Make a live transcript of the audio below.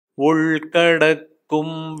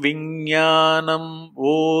உள்கடக்கும் விஞ்ஞானம்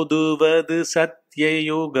ஓதுவது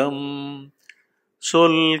சத்யயுகம்,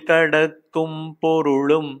 சொல் கடக்கும்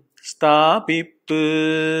பொருளும் ஸ்தாபிப்பு.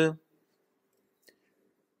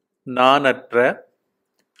 நானற்ற,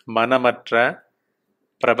 மனமற்ற,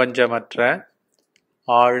 பிரபஞ்சமற்ற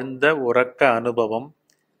ஆழ்ந்த உறக்க அனுபவம்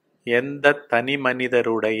எந்த தனி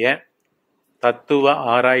மனிதருடைய தத்துவ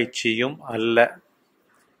ஆராய்ச்சியும் அல்ல.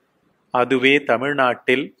 அதுவே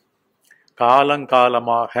தமிழ்நாட்டில்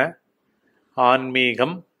காலங்காலமாக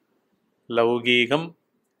ஆன்மீகம், லௌகீகம்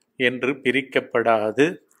என்று பிரிக்கப்படாது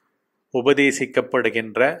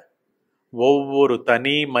உபதேசிக்கப்படுகின்ற ஒவ்வொரு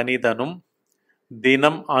தனி மனிதனும்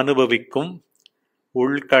தினம் அனுபவிக்கும்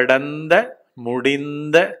உள்கடந்த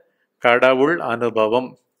முடிந்த கடவுள் அனுபவம்,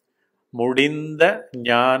 முடிந்த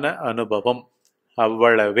ஞான அனுபவம்.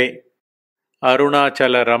 அவ்வளவே.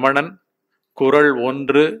 அருணாச்சல ரமணன் குறள்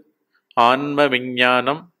 1 ஆன்ம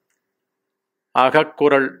விஞ்ஞானம்,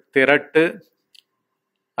 அகக்குறள் திரட்டு,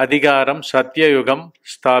 அதிகாரம் சத்யயுகம்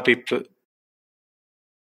ஸ்தாபிப்பு.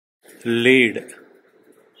 லீட்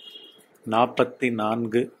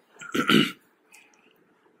 44.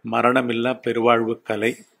 மரணமில்லா பெருவாழ்வு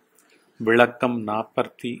கலை. விளக்கம்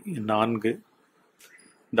 44.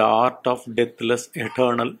 The Art of Deathless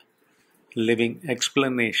Eternal Living.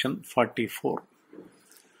 Explanation 44.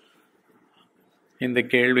 இந்த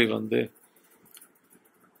கேள்வி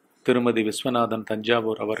திருமதி விஸ்வநாதன்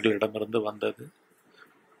தஞ்சாவூர் அவர்களிடமிருந்து வந்தது.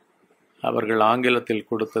 அவர்கள் ஆங்கிலத்தில்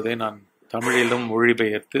கொடுத்ததை நான் தமிழிலும்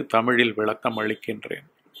மொழிபெயர்த்து தமிழில் விளக்கம் அளிக்கின்றேன்.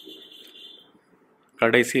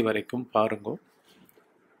 கடைசி வரைக்கும் பாருங்க.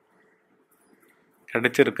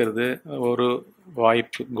 கிடைச்சிருக்கிறது ஒரு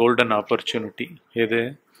வாய்ப்பு, கோல்டன் ஆப்பர்ச்சுனிட்டி. எது?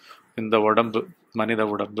 இந்த உடம்பு, மனித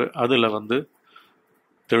உடம்பு. அதில்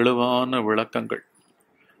தெளிவான விளக்கங்கள்,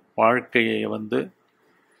 வாழ்க்கையை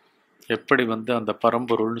எப்படி அந்த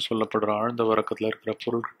பரம்பொருள்னு சொல்லப்படுற ஆழ்ந்த உறக்கத்தில் இருக்கிற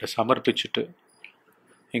பொருள்கிட்ட சமர்ப்பிச்சுட்டு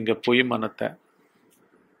இங்கே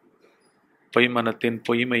பொய்மனத்தின்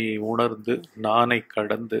பொய்மையை உணர்ந்து நானை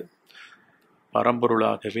கடந்து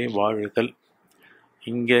பரம்பொருளாகவே வாழுதல்.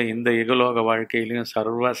 இங்கே இந்த இகலோக வாழ்க்கையிலையும்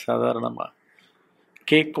சர்வசாதாரணமாக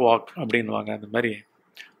கேக் வாக் அப்படின்வாங்க, அந்த மாதிரி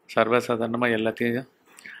சர்வசாதாரணமாக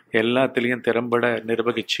எல்லாத்துலேயும் திறம்பட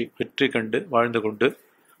நிர்வகித்து வெற்றி கண்டு வாழ்ந்து கொண்டு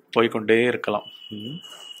போய்கொண்டே இருக்கலாம்.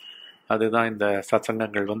 அதுதான் இந்த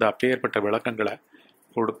சத்சங்கங்கள் அப்பேற்பட்ட விளக்கங்களை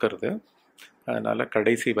கொடுக்கறது. அதனால்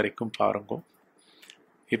கடைசி வரைக்கும் பாருங்க.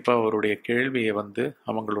 இப்போ அவருடைய கேள்வியை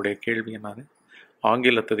அவங்களுடைய கேள்வியை நான்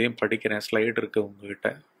ஆங்கிலத்தையும் படிக்கிறேன், ஸ்லைடு இருக்குது உங்ககிட்ட,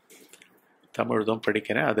 தமிழ்தும்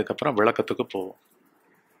படிக்கிறேன். அதுக்கப்புறம் விளக்கத்துக்கு போவோம்.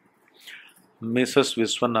 மிஸ்ஸஸ்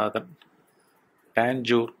விஸ்வநாதன்,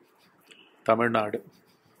 டாஞ்சூர், தமிழ்நாடு.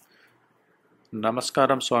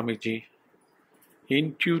 நமஸ்காரம் Swamiji.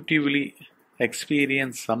 Intuitively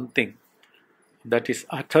experience something that is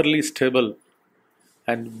utterly stable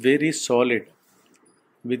and very solid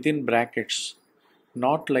within brackets,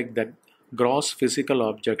 not like the gross physical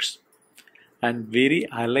objects, and very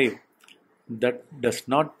alive, that does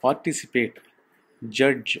not participate,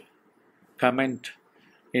 judge, comment,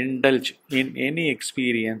 indulge in any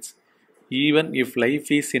experience, even if life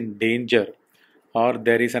is in danger or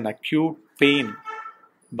there is an acute pain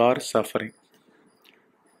or suffering.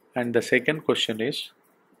 And the second question is,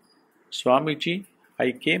 Swamiji,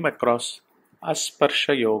 I came across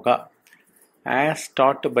Asparsha Yoga as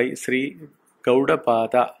taught by Sri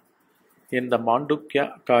Gaudapada in the Mandukya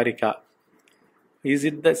Karika. Is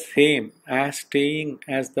it the same as staying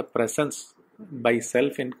as the presence by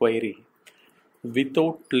self-inquiry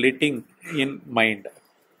without letting in mind?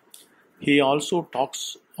 He also talks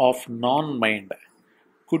of non-mind.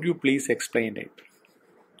 Could you please explain it?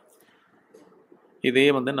 இதே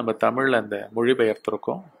நம்ம தமிழில் அந்த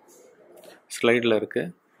மொழிபெயர்த்திருக்கோம், ஸ்லைடில்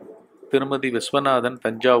இருக்குது. திருமதி விஸ்வநாதன்,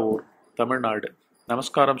 தஞ்சாவூர், தமிழ்நாடு.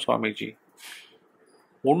 நமஸ்காரம் சுவாமிஜி.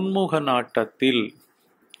 உண்முக நாட்டத்தில்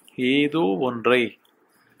ஏதோ ஒன்றை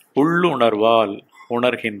உள்ளுணர்வால்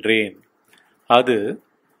உணர்கின்றேன். அது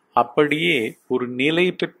அப்படியே ஒரு நிலை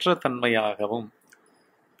பெற்ற தன்மையாகவும்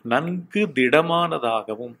நன்கு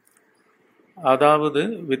திடமானதாகவும், அதாவது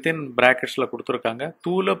வித்தின் பிராக்கெட்ஸில் கொடுத்துருக்காங்க,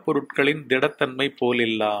 தூல பொருட்களின் திடத்தன்மை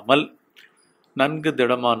போலில்லாமல் நன்கு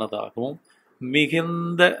திடமானதாகவும்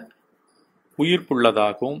மிகுந்த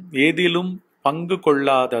உயிர்ப்புள்ளதாகவும் ஏதிலும் பங்கு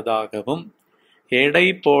கொள்ளாததாகவும் எடை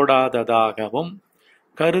போடாததாகவும்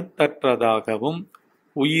கருத்தற்றதாகவும்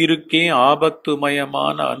உயிருக்கே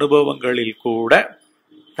ஆபத்துமயமான அனுபவங்களில் கூட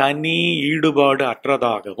தனி ஈடுபாடு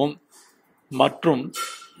அற்றதாகவும் மற்றும்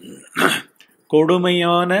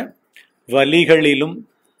கொடுமையான வலிகளிலும்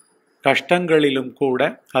கஷ்டங்களிலும் கூட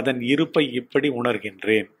அதன் இருப்பை இப்படி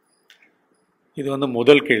உணர்கின்றேன். இது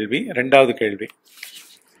முதல் கேள்வி. ரெண்டாவது கேள்வி,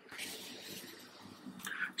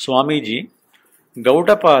 சுவாமிஜி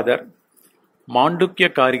கௌடபாதர் மாண்டுக்கிய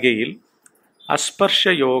காரிகையில்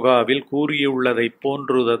அஸ்பர்ஷ யோகாவில் கூறியுள்ளதை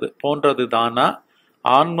போன்றதுதானா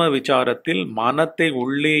ஆன்ம விசாரத்தில் மனத்தை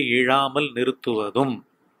உள்ளே இழாமல் நிறுத்துவதும்?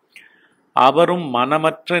 அவரும்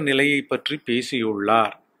மனமற்ற நிலையை பற்றி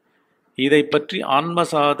பேசியுள்ளார். இதை பற்றி ஆன்ம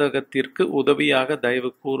சாதகத்திற்கு உதவியாக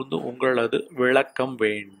தயவு கூர்ந்து உங்களது விளக்கம்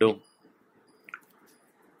வேண்டும்.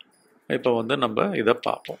 இப்போ நம்ம இதை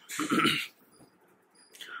பார்ப்போம்.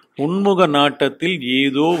 உன்முக நாட்டத்தில்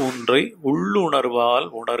ஏதோ ஒன்றை உள்ளுணர்வால்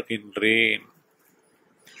உணர்கின்றேன்.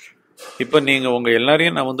 இப்போ நீங்கள் உங்கள்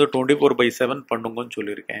எல்லாரையும் நான் 24/7 பண்ணுங்கன்னு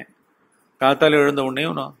சொல்லியிருக்கேன். காத்தால எழுந்த உடனே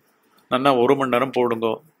நல்லா 1 மணி நேரம் போடுங்க,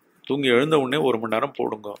 தூங்கி எழுந்த உடனே 1 மணி நேரம்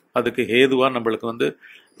போடுங்க. அதுக்கு ஹேதுவாக நம்மளுக்கு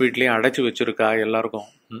வீட்லேயே அடைச்சி வச்சுருக்கா எல்லாருக்கும்.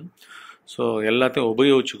 ஸோ எல்லாத்தையும்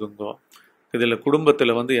உபயோகிச்சுக்குங்க. இதில்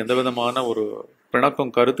குடும்பத்தில் எந்த விதமான ஒரு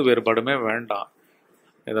பிணக்கும் கருத்து வேறுபாடுமே வேண்டாம்.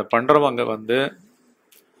 இதை பண்ணுறவங்க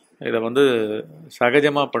இதை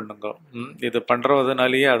சகஜமாக பண்ணுங்க. இது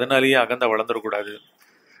பண்ணுறதுனாலேயே அதனாலேயே அகந்த வளர்ந்துடக்கூடாது.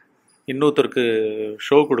 இன்னொருத்தருக்கு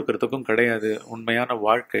ஷோ கொடுக்கறதுக்கும் கிடையாது. உண்மையான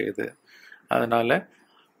வாழ்க்கை இது. அதனால்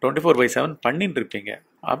 24/7 பண்ணிட்டு இருப்பீங்க.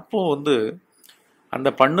 அப்போது அந்த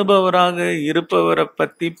பண்ணுபவராக இருப்பவரை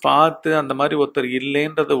பற்றி பார்த்து அந்த மாதிரி ஒருத்தர்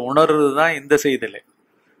இல்லைன்றதை உணர்றது தான் இந்த செய்தலை.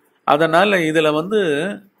 அதனால் இதில்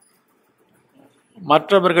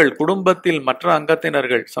மற்றவர்கள், குடும்பத்தில் மற்ற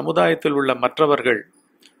அங்கத்தினர்கள், சமுதாயத்தில் உள்ள மற்றவர்கள்,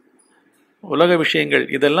 உலக விஷயங்கள்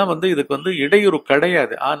இதெல்லாம் இதுக்கு இடையூறு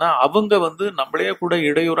கிடையாது. ஆனால் அவங்க நம்மளே கூட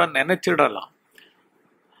இடையூறா நினைச்சிடலாம்.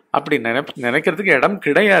 அப்படி நினைக்கிறதுக்கு இடம்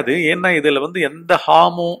கிடையாது. ஏன்னா இதில் எந்த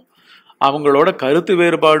ஹாமும் அவங்களோட கருத்து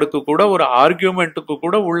வேறுபாடுக்கு கூட ஒரு ஆர்கியூமெண்ட்டுக்கு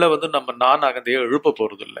கூட உள்ள நம்ம நான் அகந்தையை எழுப்ப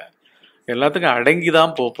போறது இல்லை. எல்லாத்துக்கும் அடங்கி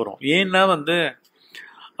தான் போகிறோம். ஏன்னா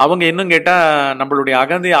அவங்க இன்னும் கேட்டால் நம்மளுடைய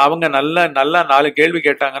அகந்தையை அவங்க நல்லா 4 கேள்வி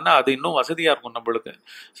கேட்டாங்கன்னா அது இன்னும் வசதியாக இருக்கும் நம்மளுக்கு.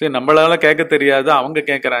 சரி, நம்மளால கேட்க தெரியாது, அவங்க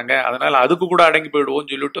கேட்குறாங்க, அதனால் அதுக்கு கூட அடங்கி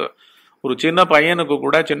போயிடுவோம்னு சொல்லிட்டு ஒரு சின்ன பையனுக்கு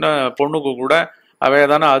கூட சின்ன பொண்ணுக்கு கூட அவைய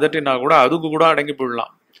தானே அதட்டினா கூட அதுக்கு கூட அடங்கி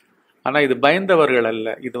போயிடலாம். ஆனால் இது பயந்தவர்கள்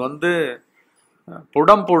அல்ல. இது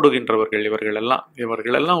புடம் போடுகின்றவர்கள்.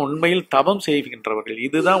 இவர்களெல்லாம் உண்மையில் தவம் செய்கின்றவர்கள்.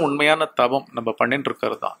 இதுதான் உண்மையான தவம் நம்ம பண்ணிட்டு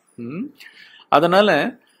இருக்கிறது தான். அதனால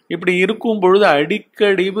இப்படி இருக்கும் பொழுது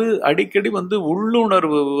அடிக்கடி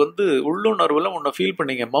உள்ளுணர்வுல உன்னை ஃபீல்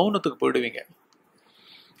பண்ணீங்க, மௌனத்துக்கு போயிடுவீங்க.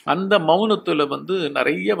 அந்த மௌனத்துல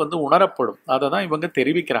நிறைய உணரப்படும். அதை தான் இவங்க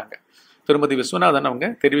தெரிவிக்கிறாங்க. திருமதி விஸ்வநாதன் அவங்க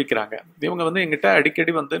தெரிவிக்கிறாங்க. இவங்க எங்கிட்ட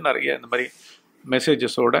அடிக்கடி நிறைய இந்த மாதிரி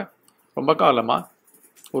மெசேஜஸோட ரொம்ப காலமா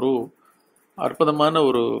ஒரு அற்புதமான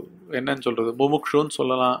ஒரு என்னன்னு சொல்றது, முமுக்ஷுன்னு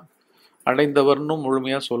சொல்லலாம், அடைந்தவர்னு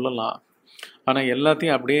முழுமையா சொல்லலாம். ஆனால்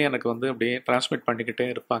எல்லாத்தையும் அப்படியே எனக்கு அப்படியே டிரான்ஸ்மிட் பண்ணிக்கிட்டே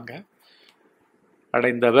இருப்பாங்க.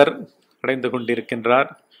 அடைந்தவர் அடைந்து கொண்டிருக்கின்றார்,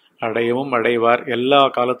 அடையவும் அடைவார், எல்லா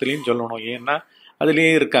காலத்திலையும் சொல்லணும். ஏன்னா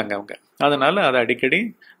அதுலேயே இருக்காங்க அவங்க. அதனால அதை அடிக்கடி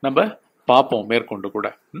நம்ம பார்ப்போம். மேற்கொண்டு கூட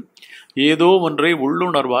ஏதோ ஒன்றை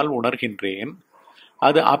உள்ளுணர்வால் உணர்கின்றேன்.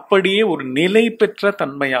 அது அப்படியே ஒரு நிலை பெற்ற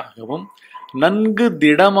தன்மையாகவும் நன்கு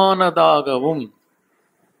திடமானதாகவும்.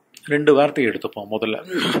 2 வார்த்தை எடுத்துப்போம். முதல்ல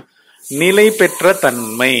நிலை பெற்ற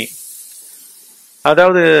தன்மை.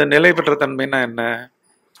 அதாவது நிலை பெற்ற தன்மைன்னா என்ன?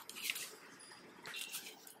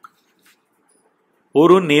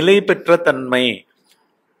 ஒரு நிலை பெற்ற தன்மை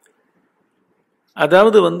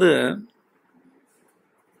அதாவது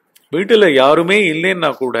வீட்டுல யாருமே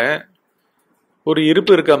இல்லைன்னா கூட ஒரு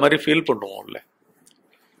இருப்பு இருக்க மாதிரி ஃபீல் பண்ணுவோம்ல.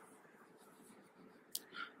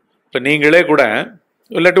 இப்ப நீங்களே கூட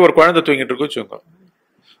இல்லாட்டி ஒரு குழந்தை தூங்கிட்டு இருக்கு வச்சுக்கோங்க.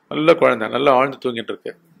 நல்ல குழந்தை, நல்லா ஆழ்ந்து தூங்கிட்டு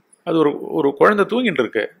இருக்கு. அது ஒரு குழந்தை தூங்கிட்டு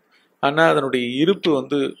இருக்கு. ஆனா அதனுடைய இருப்பு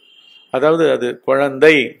அதாவது அது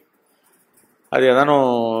குழந்தை, அது ஏதானும்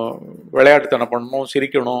விளையாட்டுத்தனம் பண்ணணும்,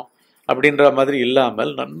 சிரிக்கணும் அப்படின்ற மாதிரி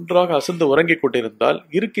இல்லாமல் நன்றாக அசந்து உறங்கி கொண்டிருந்தால்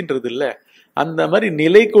இருக்கின்றது இல்லை. அந்த மாதிரி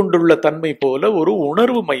நிலை கொண்டுள்ள தன்மை போல ஒரு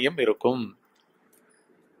உணர்வு மையம் இருக்கும்.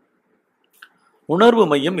 உணர்வு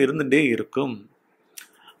மையம் இருந்துட்டே இருக்கும்.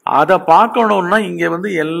 அதை பார்க்கணும்னா இங்க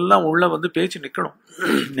எல்லாம் உள்ள பேச்சு நிற்கணும்.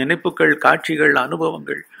 நினைப்புகள், காட்சிகள்,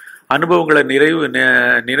 அனுபவங்களை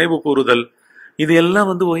நினைவு கூறுதல், இது எல்லாம்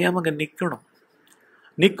ஓயாமங்க நிற்கணும்.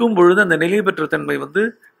 நிற்கும் பொழுது அந்த நிலை பெற்ற தன்மை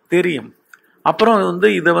தெரியும். அப்புறம்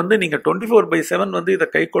இதை நீங்க 24/7 இதை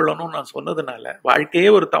கை கொள்ளணும்னு நான் சொன்னதுனால வாழ்க்கையே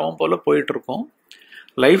ஒரு தவம் போல போயிட்டு இருக்கும்.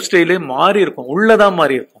 லைஃப் ஸ்டைலே மாறி இருக்கும், உள்ளதான்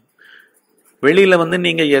மாறி இருக்கும். வெளியில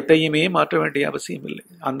நீங்க எதையுமே மாற்ற வேண்டிய அவசியம் இல்லை.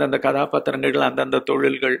 அந்தந்த கதாபாத்திரங்கள், அந்தந்த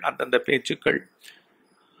தொழில்கள், அந்தந்த பேச்சுக்கள்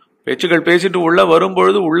பேசிட்டு உள்ள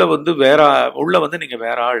வரும்பொழுது உள்ள நீங்க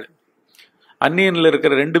வேற ஆள். அந்நியன்ல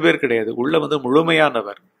இருக்கிற 2 பேர் கிடையாது. உள்ள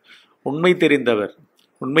முழுமையானவர், உண்மை தெரிந்தவர்,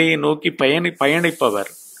 உண்மையை நோக்கி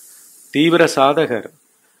பயணிப்பவர், தீவிர சாதகர்,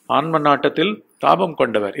 ஆன்ம நாட்டத்தில் தாபம்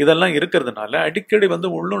கொண்டவர், இதெல்லாம் இருக்கிறதுனால அடிக்கடி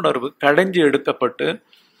உள்ளுணர்வு கடைஞ்சி எடுக்கப்பட்டு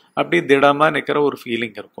அப்படி திடமா நிற்கிற ஒரு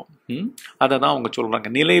ஃபீலிங் இருக்கும். அதை தான் அவங்க சொல்றாங்க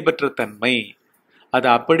நிலை பெற்ற தன்மை. அது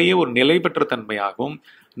அப்படியே ஒரு நிலை பெற்ற தன்மையாகும்,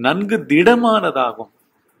 நன்கு திடமானதாகும்.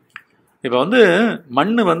 இப்ப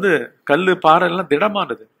மண்ணு கல்லு பாறை எல்லாம்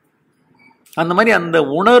திடமானது. அந்த மாதிரி அந்த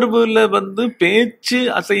உணர்வுல பேச்சு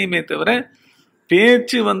அசையுமே தவிர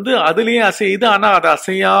பேச்சு அதுலயே அசையுது, ஆனா அது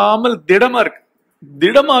அசையாமல் திடமா இருக்கு,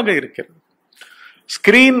 திடமாக இருக்கிறது.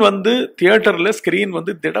 ஸ்கிரீன் தியேட்டர்ல ஸ்கிரீன்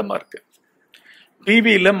திடமா இருக்கு,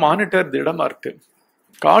 டிவியில மானிட்டர் திடமா இருக்கு.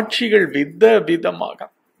 காட்சிகள் வித விதமாக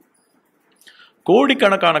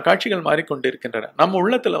கோடிக்கணக்கான காட்சிகள் மாறிக்கொண்டிருக்கின்றன. நம்ம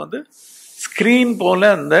உள்ளத்துல ஸ்கிரீன்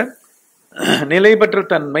போல அந்த நிலை பெற்ற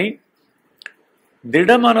தன்மை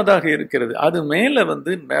திடமானதாக இருக்கிறது. அது மேல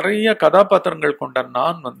நிறைய கதாபாத்திரங்கள் கொண்ட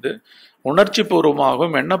நான் உணர்ச்சி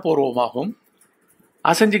பூர்வமாகவும் எண்ணப்பூர்வமாகவும்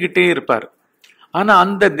அசைஞ்சுக்கிட்டே இருப்பார். ஆனா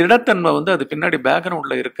அந்த திடத்தன்மை அது பின்னாடி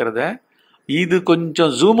பேக்ரவுண்ட்ல இருக்கிறத இது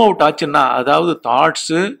கொஞ்சம் ஜூம் அவுட் ஆச்சுன்னா, அதாவது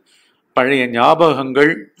தாட்ஸு, பழைய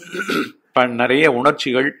ஞாபகங்கள், நிறைய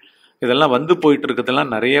உணர்ச்சிகள் இதெல்லாம் போயிட்டு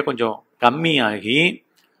இருக்கிறதெல்லாம் நிறைய கொஞ்சம் கம்மியாகி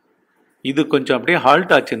இது கொஞ்சம் அப்படியே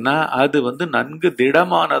ஹால்ட் ஆச்சுன்னா அது நன்கு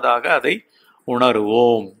திடமானதாக அதை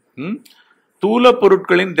உணருவோம். தூல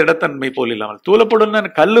பொருட்களின் திடத்தன்மை போல் இல்லாமல், தூல பொருள்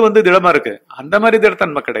கல்லு திடமா இருக்கு, அந்த மாதிரி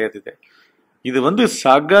திடத்தன்மை கிடையாது. இது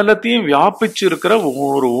சகலத்தையும் வியாபிச்சு இருக்கிற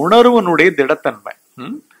ஒரு உணர்வனுடைய திடத்தன்மை,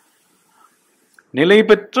 நிலை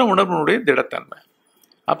பெற்ற உணர்வனுடைய திடத்தன்மை.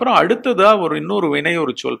 அப்புறம் அடுத்ததா இன்னொரு வினை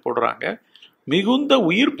ஒரு சொல் போடுறாங்க, மிகுந்த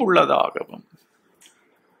உயிர்ப்புள்ளதாகவும்.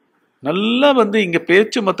 நல்லா இங்க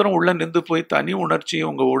பேச்சு மாத்திரம் உள்ள நின்று போய் தனி உணர்ச்சி,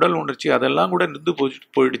 உங்க உடல் உணர்ச்சி அதெல்லாம் கூட நின்று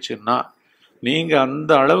போயிடுச்சுன்னா நீங்க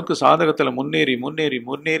அந்த அளவுக்கு சாதகத்துல முன்னேறி முன்னேறி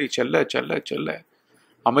முன்னேறி செல்ல செல்ல செல்ல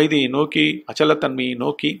அமைதியை நோக்கி, அச்சலத்தன்மையை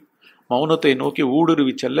நோக்கி, மௌனத்தை நோக்கி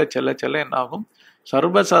ஊடுருவி செல்ல செல்ல செல்ல என்ன ஆகும்,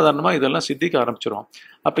 சர்வசாதாரணமா இதெல்லாம் சித்திக்க ஆரம்பிச்சிடும்.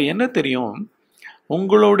 அப்ப என்ன தெரியும்,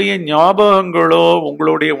 உங்களுடைய ஞாபகங்களோ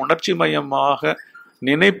உங்களுடைய உணர்ச்சி மயமாக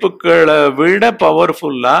நினைப்புகளை விட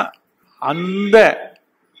பவர்ஃபுல்லா அந்த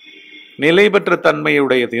நிலை பெற்ற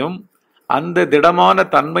தன்மையுடையதும் அந்த திடமான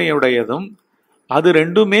தன்மையுடையதும் அது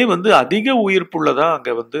ரெண்டுமே அதிக உயிர்ப்புள்ளதா அங்க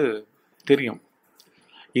தெரியும்.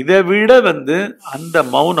 இதை விட அந்த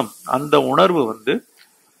மௌனம், அந்த உணர்வு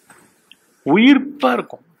உயிர்ப்பா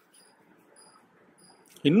இருக்கும்.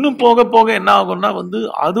 இன்னும் போக போக என்ன ஆகும்னா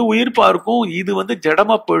அது உயிர்ப்பா இருக்கும், இது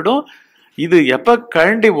ஜடமா போயிடும். இது எப்ப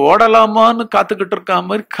கழண்டி ஓடலாமான்னு காத்துக்கிட்டு இருக்கா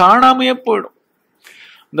மாதிரி காணாமையே போயிடும்.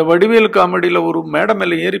 இந்த வடிவேல் காமெடியில ஒரு மேடை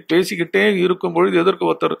மேல ஏறி பேசிக்கிட்டே இருக்கும் பொழுது எதற்கு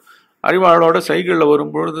ஒருத்தர் அறிவாளோட சைக்கிள்ல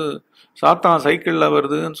வரும்பொழுது சாத்தான் சைக்கிள்ல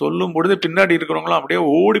வருதுன்னு சொல்லும் பொழுது பின்னாடி இருக்கிறவங்களும் அப்படியே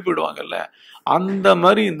ஓடி போயிடுவாங்கல்ல. அந்த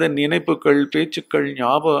மாதிரி இந்த நினைப்புகள், பேச்சுக்கள்,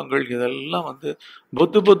 ஞாபகங்கள் இதெல்லாம்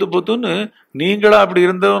பொத்து பொத்து பொத்துன்னு நீங்களா அப்படி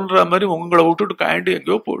இருந்தோன்ற மாதிரி உங்களை விட்டுட்டு காண்டி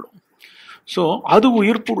எங்கேயோ போயிடும். ஸோ அது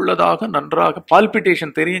உயிர்ப்பு உள்ளதாக நன்றாக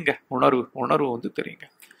பால்பிட்டேஷன் தெரியுங்க, உணர்வு தெரியுங்க.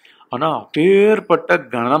 ஆனா அப்பேற்பட்ட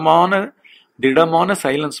கனமான திடமான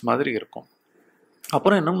சைலன்ஸ் மாதிரி இருக்கும்.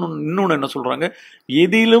 அப்புறம் இன்னொன்னு என்ன சொல்றாங்க,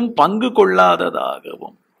 எதிலும் பங்கு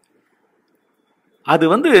கொள்ளாததாகவும். அது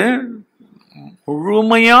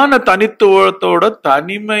முழுமையான தனித்துவத்தோட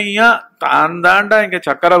தனிமையா தான் தாண்டா இங்க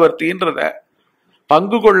சக்கரவர்த்தின்றத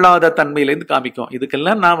பங்கு கொள்ளாத தன்மையிலேருந்து காமிக்கும்.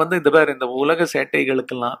 இதுக்கெல்லாம் நான் இந்த உலக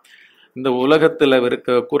சேட்டைகளுக்கெல்லாம், இந்த உலகத்துல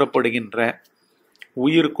கூறப்படுகின்ற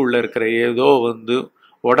உயிருக்குள்ள இருக்கிற ஏதோ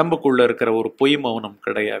உடம்புக்குள்ள இருக்கிற ஒரு பொய் மௌனம்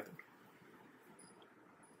கிடையாது.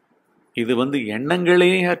 இது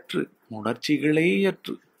எண்ணங்களே அற்று, உணர்ச்சிகளே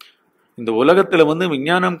அற்று. இந்த உலகத்துல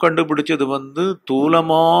விஞ்ஞானம் கண்டுபிடிச்சது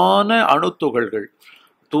தூலமான அணுத்துகள்கள்,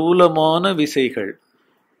 தூலமான விசைகள்,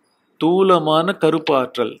 தூலமான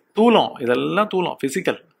கருப்பாற்றல், தூலம், இதெல்லாம் தூலம்.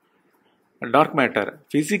 Physical dark matter,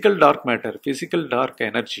 physical dark matter, physical dark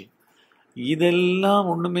energy, இதெல்லாம்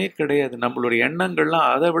ஒண்ணுமே கிடையாது. நம்மளுடைய எண்ணங்கள்லாம்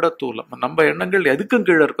அதை விட தூலம். நம்ம எண்ணங்கள் எதுக்கும்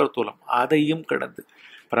கீழே இருக்கிற தூலம், அதையும் கடந்து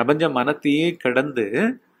பிரபஞ்ச மனத்தையே கடந்து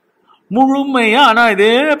முழுமையா, ஆனா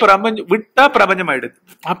இதே பிரபஞ்சம் விட்டா பிரபஞ்சம் ஆயிடுது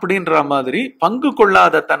அப்படின்ற மாதிரி பங்கு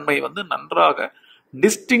கொள்ளாத தன்மை நன்றாக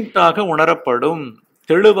டிஸ்டிங்டாக உணரப்படும்,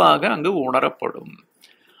 தெளிவாக அங்கு உணரப்படும்.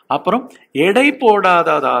 அப்புறம் எடை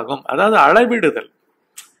போடாததாகும், அதாவது அளவிடுதல்.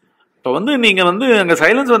 இப்ப நீங்க அங்க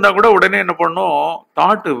சைலன்ஸ் வந்தா கூட உடனே என்ன பண்ணும்,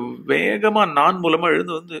 தாட்டு வேகமா நான் மூலமா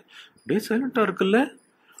எழுந்து அப்படியே சைலண்டா இருக்குல்ல,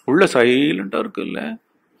 உள்ள சைலண்டா இருக்குல்ல,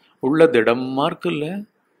 உள்ள திடமா இருக்குல்ல,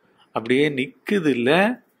 அப்படியே நிக்குது இல்ல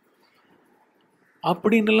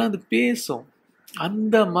அப்படின்லாம் அது பேசும்.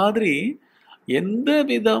 அந்த மாதிரி எந்த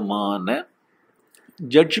விதமான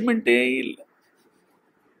ஜட்ஜ்மெண்டே இல்லை,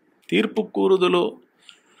 தீர்ப்பு கூறுதலோ,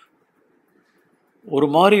 ஒரு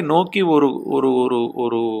மாதிரி நோக்கி ஒரு ஒரு ஒரு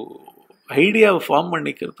ஒரு ஐடியாவை ஃபார்ம்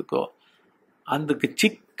பண்ணிக்கிறதுக்கோ அதுக்கு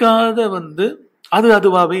சிக்காத அது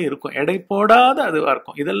அதுவாகவே இருக்கும், எடை போடாத அதுவாக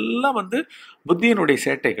இருக்கும். இதெல்லாம் புத்தியினுடைய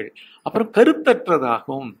சேட்டைகள். அப்புறம்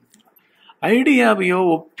கருத்தற்றதாகும். ஐடியாவையோ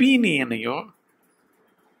ஒப்பீனியனையோ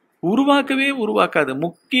உருவாக்காது.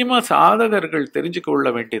 முக்கியமா சாதகர்கள் தெரிஞ்சுக்க கொள்ள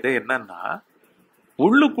வேண்டியது என்னன்னா,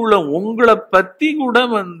 உள்ளுக்குள்ள உங்களை பத்தி கூட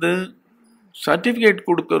சர்டிபிகேட்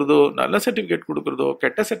கொடுக்கறதோ, நல்ல சர்டிபிகேட் கொடுக்கறதோ,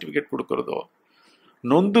 கெட்ட சர்டிபிகேட் கொடுக்கறதோ,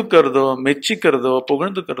 நொந்துக்கிறதோ, மெச்சிக்கிறதோ,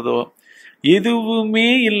 புகழ்ந்துக்கிறதோ எதுவுமே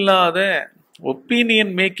இல்லாத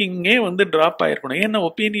ஒப்பீனியன் மேக்கிங்கே டிராப் ஆயிருக்கணும். ஏன்னா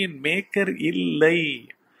ஒப்பீனியன் மேக்கர் இல்லை.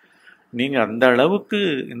 நீங்க அந்த அளவுக்கு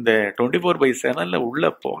இந்த 24/7 உள்ள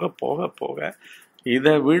போக போக போக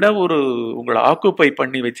இதை விட உங்களை ஆக்குப்பை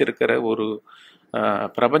பண்ணி வச்சிருக்கிற ஒரு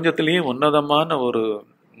பிரபஞ்சத்திலேயே உன்னதமான ஒரு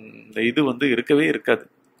இது இருக்கவே இருக்காது.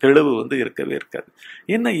 தெளிவு இருக்கவே இருக்காது.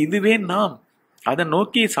 ஏன்னா இதுவே நாம் அதை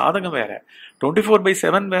நோக்கி சாதகம் வேற,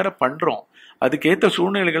 24/7 வேற பண்றோம். அதுக்கேற்ற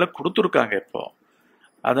சூழ்நிலைகளை கொடுத்துருக்காங்க இப்போ.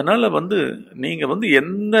 அதனால நீங்க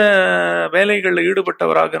எந்த வேலைகளில்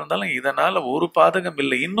ஈடுபட்டவராக இருந்தாலும் இதனால ஒரு பாதகம்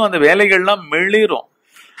இல்லை. இன்னும் அந்த வேலைகள்லாம் மெளிரும்.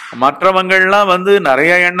 மற்றவங்கள்லாம்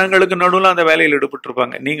நிறைய எண்ணங்களுக்கு நடுவில் அந்த வேலையில்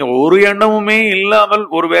ஈடுபட்டிருப்பாங்க. நீங்க ஒரு எண்ணமுமே இல்லாமல்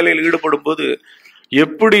ஒரு வேலையில் ஈடுபடும் போது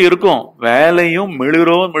எப்படி இருக்கும்? வேலையும்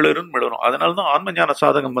மிளிரும். அதனாலதான் ஆன்ம ஞான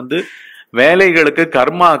சாதகம் வேலைகளுக்கு,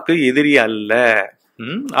 கர்மாக்கு எதிரி அல்ல.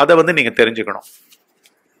 அதை நீங்க தெரிஞ்சுக்கணும்.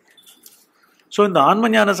 ஸோ இந்த ஆன்ம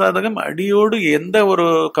ஞான சாதகம் அடியோடு எந்த ஒரு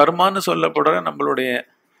கர்மான்னு சொல்லப்படுற நம்மளுடைய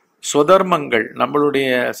சுதர்மங்கள், நம்மளுடைய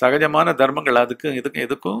சகஜமான தர்மங்கள்,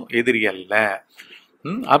 எதுக்கும் எதிரி அல்ல.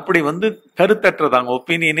 அப்படி கருத்தற்றதாங்க,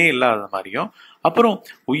 ஒப்பீனியனே இல்லாத மாதிரியும். அப்புறம்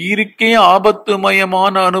உயிருக்கே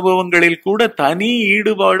ஆபத்துமயமான அனுபவங்களில் கூட தனி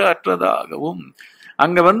ஈடுபாடு அற்றதாகவும்,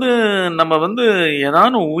 அங்க நம்ம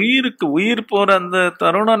ஏதாவது உயிர் போற அந்த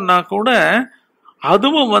தருணம்னா கூட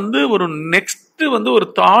அதுவும் ஒரு நெக்ஸ்ட் ஒரு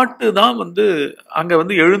தாட்டு தான் அங்க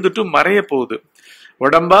எழுந்துட்டு மறைய போகுது.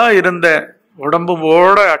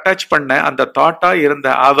 உடம்போட அட்டாச் பண்ண அந்த தாட்டா இருந்த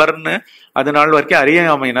அவர்னு அது நாள் வரைக்கும்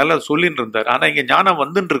அறியாமையினால சொல்லிட்டு இருந்தார். ஆனா இங்க ஞானம்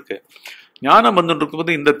வந்துட்டு இருக்கு. ஞானம் வந்துட்டு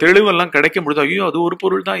இருக்கும்போது இந்த தெளிவெல்லாம் கிடைக்கும் பொழுது, ஐயோ அது ஒரு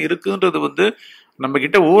பொருள் தான் இருக்குன்றது நம்ம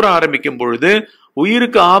கிட்ட ஊற ஆரம்பிக்கும் பொழுது,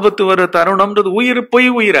 உயிருக்கு ஆபத்து வர தருணம்ன்றது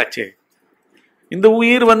உயிராச்சே. இந்த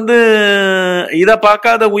உயிர் இத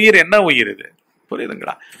பார்க்காத உயிர் என்ன உயிர் இது?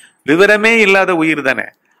 புரியுதுங்களா? விவரமே இல்லாத உயிர் தானே.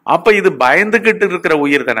 அப்ப இது பயந்துகிட்டு இருக்கிற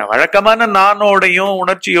உயிர் தானே. வழக்கமான நானோடையும்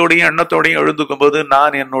உணர்ச்சியோடையும் எண்ணத்தோடையும் எழுந்துக்கும் போது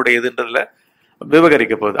நான் என்னுடையதுன்றதுல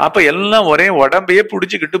விவகரிக்க போகுது. அப்ப எல்லாம் ஒரே உடம்பையே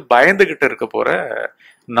பிடிச்சுக்கிட்டு பயந்துகிட்டு இருக்க போற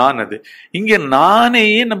நான் அது. இங்க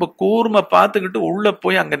நானேயே நம்ம கூர்மை பார்த்துக்கிட்டு உள்ள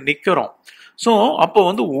போய் அங்க நிக்கிறோம். சோ அப்போ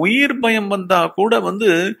உயிர் பயம் வந்தா கூட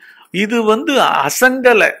இது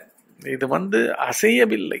அசங்கல, இது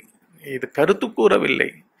அசையவில்லை, இது கருத்து கூறவில்லை.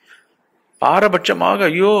 பாரபட்சமாக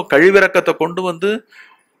ஐயோ கழிவிறக்கத்தை கொண்டு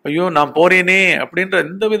ஐயோ நான் போறேனே அப்படின்ற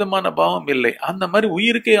எந்த விதமான பாவம் இல்லை. அந்த மாதிரி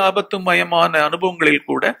உயிருக்கே ஆபத்து மயமான அனுபவங்களில்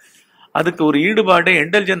கூட அதுக்கு ஒரு ஈடுபாடு,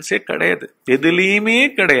 இன்டெலிஜென்ஸே கிடையாது, எதுலேயுமே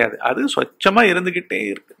கிடையாது. அது சொச்சமா இருந்துகிட்டே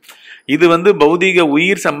இருக்கு. இது பௌதிக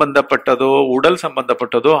உயிர் சம்பந்தப்பட்டதோ உடல்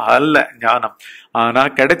சம்பந்தப்பட்டதோ அல்ல ஞானம். ஆனா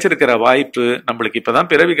கிடைச்சிருக்கிற வாய்ப்பு நம்மளுக்கு இப்பதான்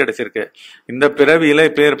பிறவி கிடைச்சிருக்கு. இந்த பிறவியில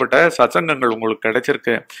இப்ப ஏற்பட்ட சத்சங்கங்கள் உங்களுக்கு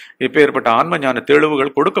கிடைச்சிருக்கு. இப்ப ஏற்பட்ட ஆன்ம ஞான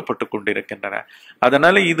தெளிவுகள் கொடுக்கப்பட்டு கொண்டிருக்கின்றன.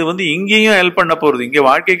 அதனால இது இங்கேயும் ஹெல்ப் பண்ண போறது, இங்க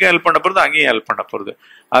வாழ்க்கைக்கும் ஹெல்ப் பண்ண போறது, அங்கேயும் ஹெல்ப் பண்ண போறது.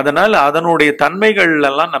 அதனால அதனுடைய தன்மைகள்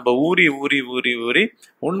எல்லாம் நம்ம ஊறி ஊறி ஊறி ஊறி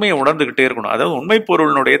உண்மையை உணர்ந்துகிட்டே இருக்கணும். அதாவது உண்மை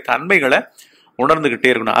பொருளினுடைய தன்மைகளை உணர்ந்துகிட்டே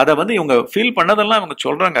இருக்கணும். அதை இவங்க ஃபீல் பண்ணதெல்லாம் இவங்க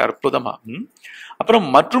சொல்றாங்க அற்புதமா. அப்புறம்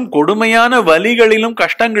மற்றும் கொடுமையான வலிகளிலும்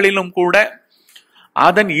கஷ்டங்களிலும் கூட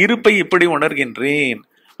அதன் இருப்பை இப்படி உணர்கின்றேன்.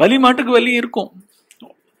 வலி மாட்டுக்கு வலி இருக்கும்.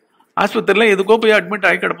 ஆஸ்பத்திரியில எதுக்கோ போய் அட்மிட்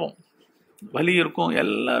ஆகி கிடப்போம், வலி இருக்கும்,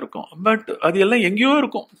 எல்லாம் இருக்கும். பட் அது எல்லாம் எங்கேயோ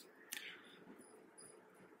இருக்கும்.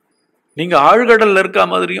 நீங்க ஆழ்கடல்ல இருக்க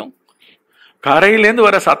மாதிரியும் கரையிலேருந்து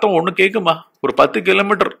வர சத்தம் ஒண்ணு கேட்குமா? ஒரு 10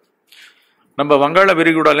 கிலோமீட்டர் நம்ம வங்காள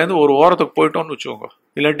விரிகுடாலேருந்து ஒரு ஓரத்துக்கு போயிட்டோம்னு வச்சுக்கோங்க,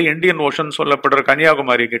 இல்லாட்டி இந்தியன் ஓஷன் சொல்லப்படுற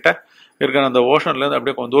கன்னியாகுமரி கிட்ட இருக்கிற அந்த ஓஷன்லேருந்து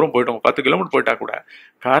அப்படியே கொஞ்சம் தூரம் போயிட்டோம், 10 கிலோமீட்டர் போயிட்டா கூட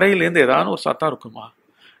கரையிலேருந்து ஏதாவது ஒரு சத்தம் இருக்குமா?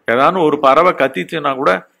 ஏதாவது ஒரு பறவை கத்திச்சுன்னா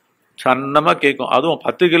கூட சன்னமா கேட்கும். அதுவும்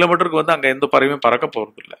 10 கிலோமீட்டருக்கு அங்க எந்த பறவையும் பறக்க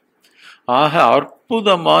போறது இல்லை. ஆக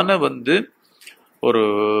அற்புதமான ஒரு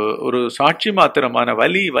ஒரு சாட்சி மாத்திரமான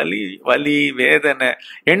வலி வலி வலி வேதனை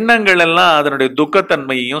எண்ணங்கள் எல்லாம் அதனுடைய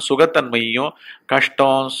துக்கத்தன்மையையும் சுகத்தன்மையையும்,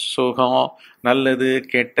 கஷ்டம் சுகம் நல்லது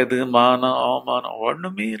கெட்டது மானம் அவமானம்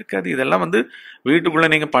ஒண்ணுமே இருக்காது. இதெல்லாம் வீட்டுக்குள்ள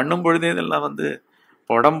நீங்க பண்ணும் பொழுதே இதெல்லாம்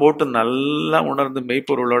உடம்பு போட்டு நல்லா உணர்ந்து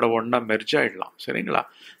மெய்ப்பொருளோட ஒன்னா மெர்ஜ் ஆயிடலாம். சரிங்களா?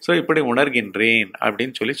 ஸோ இப்படி உணர்கின்றேன்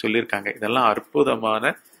அப்படின்னு சொல்லியிருக்காங்க. இதெல்லாம்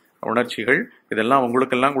அற்புதமான உணர்ச்சிகள். இதெல்லாம்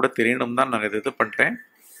உங்களுக்கெல்லாம் கூட தெரியணும் தான் நான் இது பண்றேன்.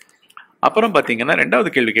 அப்புறம் பாத்தீங்கன்னா 2வது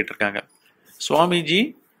கேள்வி கேட்டிருக்காங்க. சுவாமிஜி,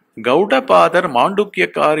 கௌடபாதர் மாண்டூக்கிய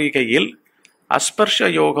காரிகையில் அஸ்பர்ஷ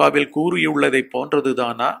யோகாவில் கூறியுள்ளதை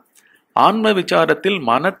போன்றதுதானா ஆன்ம விசாரத்தில்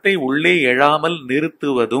மனத்தை உள்ளே எழாமல்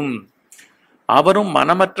நிறுத்துவதும்? அவரும்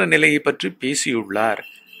மனமற்ற நிலையை பற்றி பேசியுள்ளார்.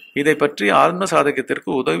 இதை பற்றி ஆன்ம சாதகத்திற்கு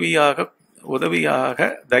உதவியாக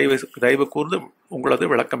தயவு கூர்ந்து உங்களது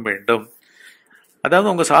விளக்கம் வேண்டும். அதாவது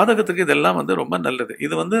உங்க சாதகத்துக்கு இதெல்லாம் ரொம்ப நல்லது.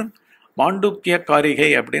 இது மாண்டூக்கிய காரிகை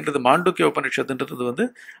அப்படின்றது, மாண்டூக்கிய உபனிஷத்துன்றது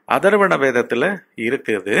அதர்வண வேதத்துல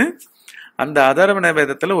இருக்குது. அந்த அதர்வண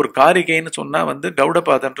வேதத்துல ஒரு காரிகைன்னு சொன்னா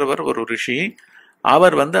கௌடபாதன்றவர் ஒரு ரிஷி,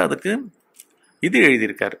 அவர் அதுக்கு இது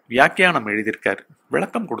எழுதியிருக்காரு, வியாக்கியானம் எழுதியிருக்காரு,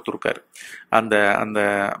 விளக்கம் கொடுத்துருக்காரு அந்த அந்த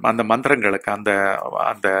அந்த மந்திரங்களுக்கு, அந்த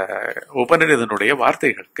அந்த உபநிடதனுடைய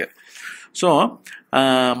வார்த்தைகளுக்கு. ஸோ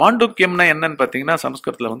மாண்டூக்கியம்னா என்னன்னு பார்த்தீங்கன்னா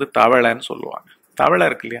சமஸ்கிருதத்தில் தவளைன்னு சொல்லுவாங்க. தவளை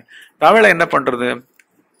இருக்கு இல்லையா, தவளை என்ன பண்றது,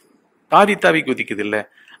 தாவி தாவி குதிக்குது இல்லை?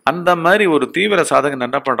 அந்த மாதிரி ஒரு தீவிர சாதகன்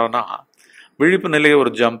என்ன பண்றோம்னா, விழிப்பு நிலையை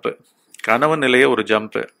ஒரு ஜம்ப்பு, கனவு நிலையை ஒரு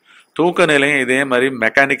ஜம்ப்பு, தூக்க நிலையும் இதே மாதிரி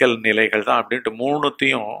மெக்கானிக்கல் நிலைகள் தான் அப்படின்ட்டு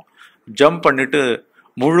மூணுத்தையும் ஜம்ப் பண்ணிட்டு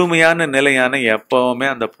முழுமையான நிலையான எப்பவுமே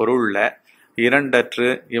அந்த பொருள்ல இரண்டற்று,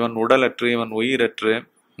 இவன் உடலற்று, இவன் உயிரற்று,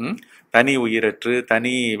 தனி உயிரற்று,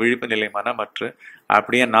 தனி விழிப்பு நிலை மனமற்று,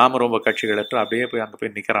 அப்படியே நாம ரொம்ப கட்சிகளற்று அப்படியே போய் அங்கே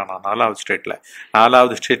போய் நிற்கிறான். நான் 4வது ஸ்டேட்ல,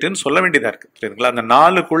 4வது ஸ்டேட்டுன்னு சொல்ல வேண்டியதா இருக்கு. சரிங்களா? அந்த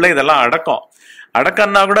 4க்குள்ள இதெல்லாம் அடக்கம்.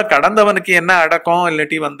 அடக்கம்னா கூட கடந்தவனுக்கு என்ன அடக்கம்,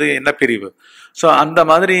 இல்லாட்டி என்ன பிரிவு. ஸோ அந்த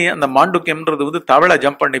மாதிரி அந்த மாண்டுக்கியம்ன்றது தவளை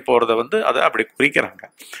ஜம்ப் பண்ணி போறதை அதை அப்படி குறிக்கிறாங்க.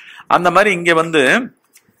 அந்த மாதிரி இங்க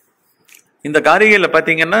இந்த காரிகையில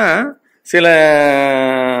பாத்தீங்கன்னா சில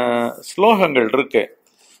ஸ்லோகங்கள் இருக்கு.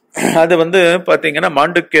 அது பாத்தீங்கன்னா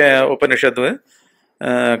மாண்டுக்கிய உபனிஷத்து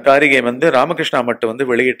காரிகை ராமகிருஷ்ணா மட்டும்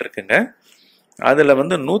வெளியிட்டு இருக்குங்க. அதுல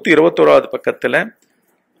 121வது பக்கத்துல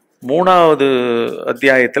 3வது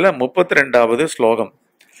அத்தியாயத்துல 32வது ஸ்லோகம்,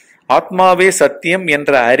 ஆத்மாவே சத்தியம்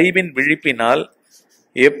என்ற அறிவின் விழிப்பினால்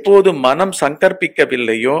எப்போது மனம்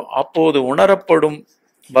சங்கற்பிக்கவில்லையோ அப்போது உணரப்படும்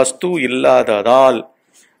வஸ்து இல்லாததால்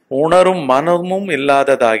உணரும் மனமும்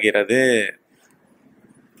இல்லாததாகிறது.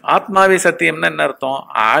 ஆத்மாவே சத்தியம்னு என்ன அர்த்தம்?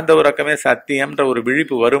 ஆழ்ந்த உறக்கமே சத்தியம்ன்ற ஒரு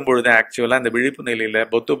விழிப்பு வரும்பொழுது ஆக்சுவலா அந்த விழிப்பு நிலையில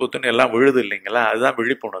பொத்துன்னு எல்லாம் விழுது இல்லைங்களா, அதுதான்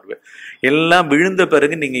விழிப்புணர்வு. எல்லாம் விழுந்த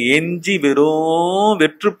பிறகு நீங்க எஞ்சி வெறும்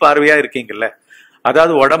வெற்று பார்வையா இருக்கீங்கல்ல,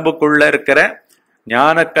 அதாவது உடம்புக்குள்ள இருக்கிற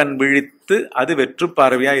ஞானக்கண் விழித்து அது வெற்று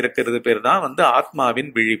பார்வையா இருக்கிறது பேர் தான்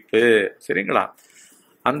ஆத்மாவின் விழிப்பு. சரிங்களா?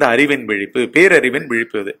 அந்த அறிவின் விழிப்பு, பேரறிவின்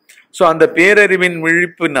விழிப்பு இது. ஸோ அந்த பேரறிவின்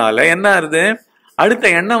விழிப்புனால என்ன ஆகுது, அடுத்த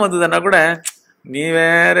எண்ணம் வந்ததுன்னா கூட நீ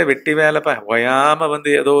வேற வெட்டி வேலைப்பா, ஓயாம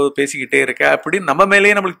ஏதோ பேசிக்கிட்டே இருக்க அப்படின்னு நம்ம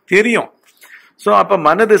மேலேயே நம்மளுக்கு தெரியும். ஸோ அப்ப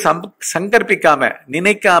மனது சங்கற்பிக்காம,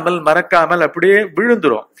 நினைக்காமல், மறக்காமல் அப்படியே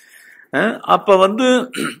விழுந்துரும். அப்ப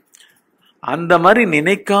அந்த மாதிரி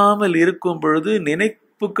நினைக்காமல் இருக்கும் பொழுது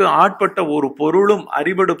நினைப்புக்கு ஆட்பட்ட ஒரு பொருளும்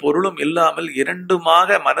அறிவடு பொருளும் இல்லாமல்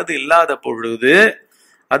இரண்டுமாக மனது இல்லாத பொழுது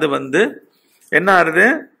அது என்ன ஆகுது,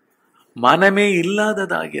 மனமே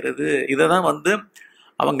இல்லாததாகிறது. இததான்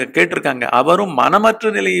அவங்க கேட்டிருக்காங்க. அவரும் மனமற்ற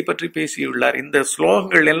நிலையை பற்றி பேசியுள்ளார். இந்த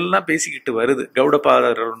ஸ்லோகங்கள் எல்லாம் பேசிக்கிட்டு வருது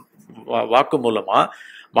கௌடபாதர் வாக்கு மூலமா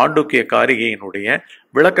மாண்டூக்கிய காரிகையினுடைய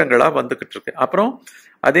விளக்கங்களா வந்துகிட்டு இருக்கு. அப்புறம்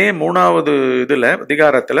அதே 3வது இதுல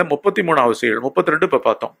அதிகாரத்துல 33வது செயல் 32 இப்ப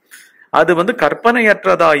பார்த்தோம். அது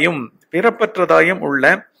கற்பனையற்றதாயும் பிறப்பற்றதாயும்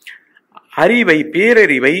உள்ள அறிவை,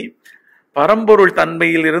 பேரறிவை பரம்பொருள்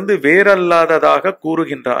தன்மையில் இருந்து வேறல்லாததாக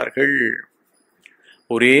கூறுகின்றார்கள்.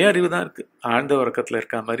 ஒரே அறிவு தான் இருக்கு, ஆழ்ந்த உறக்கத்துல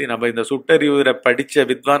இருக்க மாதிரி. நம்ம இந்த சுட்டறிவுரை படிச்ச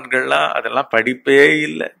வித்வான்கள்லாம் அதெல்லாம் படிப்பே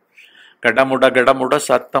இல்லை. கடமுட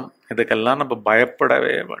சத்தம், இதுக்கெல்லாம் நம்ம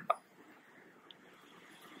பயப்படவே வேண்டாம்.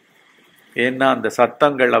 ஏன்னா அந்த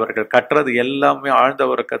சத்தங்கள் அவர்கள் கற்றது எல்லாமே ஆழ்ந்த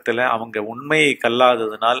உறக்கத்துல அவங்க உண்மையை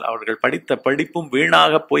கல்லாததுனால் அவர்கள் படித்த படிப்பும்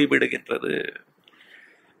வீணாக போய்விடுகின்றது.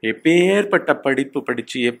 எப்பேற்பட்ட படிப்பு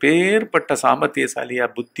படிச்சு, எப்பேற்பட்ட சாமர்த்தியசாலியா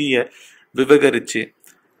புத்திய விவகரிச்சு,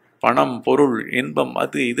 பணம், பொருள், இன்பம்,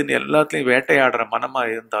 அது இதுன்னு எல்லாத்துலயும் வேட்டையாடுற மனமா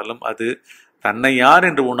இருந்தாலும் அது தன்னை யார்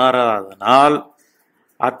என்று உணராதனால்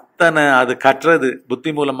அத்தனை அது கற்றது,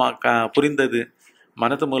 புத்தி மூலமா புரிந்தது,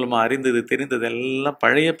 மனது மூலமா அறிந்தது, தெரிந்தது எல்லாம்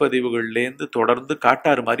பழைய பதிவுகள்லேருந்து தொடர்ந்து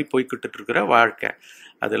காட்டாறு மாதிரி போய்கிட்டு இருக்கிற வாழ்க்கை.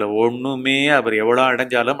 அதுல ஒண்ணுமே அவர் எவ்வளவு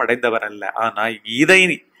அடைஞ்சாலும் அடைந்தவர் அல்ல. ஆனா இதை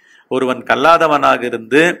ஒருவன் கல்லாதவனாக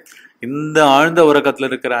இருந்து இந்த ஆழ்ந்த உறக்கத்துல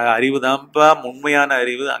இருக்கிற அறிவு தான்ப்பா உண்மையான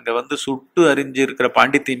அறிவு. அங்க சுட்டு அறிஞ்சு இருக்கிற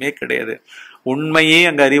பாண்டித்தியமே கிடையாது. உண்மையே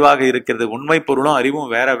அங்க அறிவாக இருக்கிறது. உண்மை பொருளும்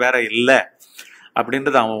அறிவும் வேற வேற இல்லை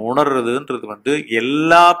அப்படின்றது அவன் உணர்றதுன்றது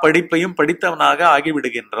எல்லா படிப்பையும் படித்தவனாக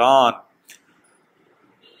ஆகிவிடுகின்றான்.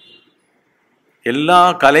 எல்லா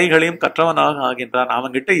கலைகளையும் கற்றவனாக ஆகின்றான்.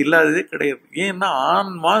 அவன்கிட்ட இல்லாததே கிடையாது. ஏன்னா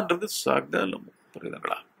ஆன்மான்றது சகலம்,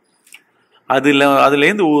 புரியுதுங்களா?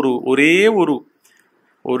 அதுலேருந்து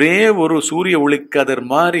ஒரே ஒரு சூரிய ஒளிக்கதிர்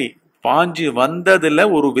மாதிரி பாஞ்சு வந்ததுல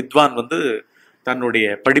ஒரு வித்வான் தன்னுடைய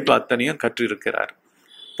படிப்பு அத்தனையும் கற்றிருக்கிறார்.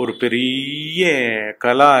 ஒரு பெரிய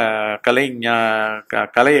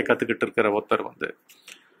கலையை கற்றுக்கிட்டு இருக்கிற ஒருத்தர்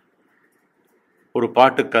ஒரு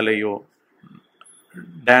பாட்டுக்கலையோ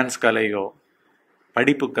டான்ஸ் கலையோ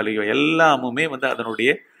படிப்பு கலையோ எல்லாமுமே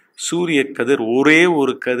அதனுடைய சூரிய கதிர், ஒரே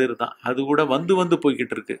ஒரு கதிர் தான். அது கூட வந்து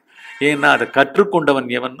போய்கிட்டு இருக்கு. ஏன்னா அதை கற்றுக்கொண்டவன்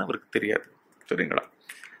எவன் அவருக்கு தெரியாது. சரிங்களா?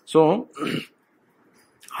 ஸோ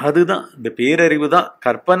அதுதான் இந்த பேரறிவு தான்.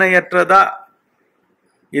 கற்பனையற்றதா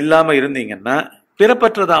இல்லாம இருந்தீங்கன்னா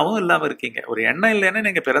பிறப்பற்றதாகவும் இல்லாம இருக்கீங்க. ஒரு எண்ணம் இல்லைன்னா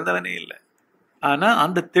நீங்க பிறந்தவனே இல்லை. ஆனா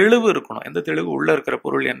அந்த தெளிவு இருக்கணும். எந்த தெளிவு? உள்ள இருக்கிற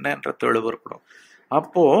பொருள் என்னன்ற தெளிவு இருக்கணும்.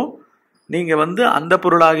 அப்போ நீங்க அந்த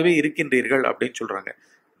பொருளாகவே இருக்கின்றீர்கள் அப்படின்னு சொல்றாங்க.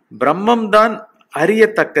 பிரம்மம் தான்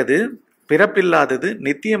அறியத்தக்கது, பிறப்பில்லாதது,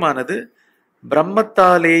 நித்தியமானது.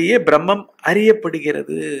 பிரம்மத்தாலேயே பிரம்மம்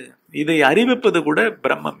அறியப்படுகிறது. இதை அறிவிப்பது கூட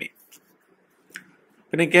பிரம்மமே.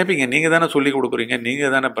 நீங்க கேட்பீங்க, நீங்க தானே சொல்லி கொடுக்குறீங்க, நீங்க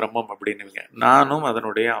தானே பிரம்மம் அப்படின்னுவீங்க. நானும்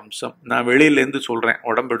அதனுடைய அம்சம். நான் வெளியிலேருந்து சொல்றேன்,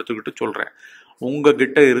 உடம்பு எடுத்துக்கிட்டு சொல்றேன்.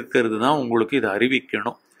 உங்ககிட்ட இருக்கிறது தான் உங்களுக்கு இதை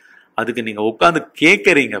அறிவிக்கணும். அதுக்கு நீங்க உட்காந்து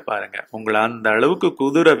கேட்கறீங்க பாருங்க. உங்களை அந்த அளவுக்கு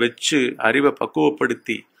குதிரை வச்சு அறிவை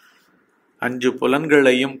பக்குவப்படுத்தி 5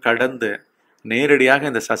 புலன்களையும் கடந்து நேரடியாக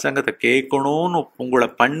இந்த சசங்கத்தை கேட்கணும்னு உங்களை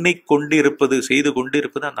பண்ணி கொண்டிருப்பது, செய்து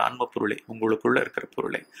கொண்டிருப்பது அந்த ஆன்ம பொருளை, உங்களுக்குள்ள இருக்கிற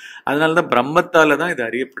பொருளை. அதனாலதான் பிரம்மத்தால தான் இது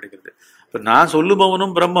அறியப்படுகிறது. இப்ப நான்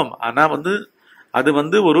சொல்லுபவனும் பிரம்மம். ஆனா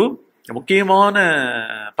அது ஒரு முக்கியமான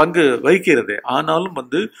பங்கு வகிக்கிறது. ஆனாலும்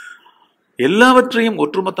எல்லாவற்றையும்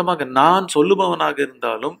ஒட்டுமொத்தமாக நான் சொல்லுபவனாக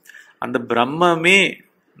இருந்தாலும் அந்த பிரம்மமே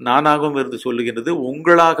நானாகவும் இருந்து சொல்லுகிறது,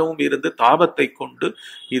 உங்களாகவும் இருந்து தாபத்தை கொண்டு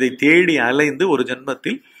இதை தேடி அலைந்து ஒரு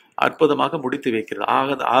ஜென்மத்தில் அற்புதமாக முடித்து வைக்கிறது.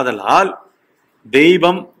 ஆதலால்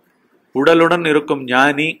தெய்வம், உடலுடன் இருக்கும்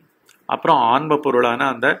ஞானி, அப்புறம் ஆன்ம பொருளான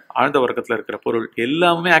அந்த ஆழ்ந்த வர்க்கத்துல இருக்கிற பொருள்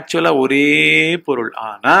எல்லாமே ஆக்சுவலா ஒரே பொருள்.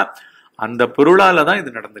 ஆனா அந்த பொருளால தான்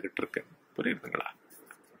இது நடந்துகிட்டு இருக்கு. புரியுதுங்களா?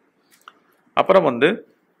 அப்புறம்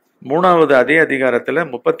 3வது அதே அதிகாரத்துல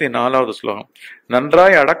 34வது ஸ்லோகம்.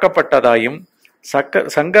 நன்றாய் அடக்கப்பட்டதாயும்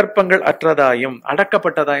சங்கற்பங்கள் அற்றதாயும்.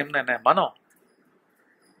 அடக்கப்பட்டதாயும் என்ன? மனம்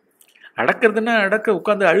அடக்கிறதுன்னா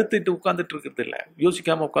உட்காந்து அழுத்திட்டு உட்காந்துட்டு இருக்கிறது இல்லை,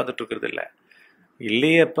 யோசிக்காம உட்காந்துட்டு இருக்கிறது இல்லை.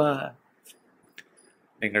 இல்லையேப்பா,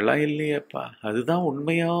 நீங்களாம் இல்லையேப்பா, அதுதான்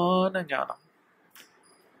உண்மையான ஞானம்.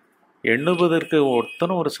 எண்ணுவதற்கு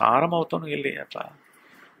ஒருத்தனும் ஒரு சாரமாவத்தனும் இல்லையேப்பா.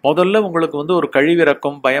 முதல்ல உங்களுக்கு ஒரு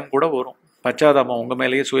கழிவிறக்கம், பயம் கூட வரும். பச்சாதாபம், உங்க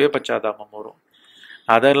மேலேயே சுய பச்சாதாபம் வரும்.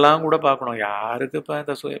 அதெல்லாம் கூட பார்க்கணும். யாருக்குப்பா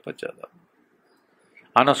இந்த சுய பச்சாதாபம்?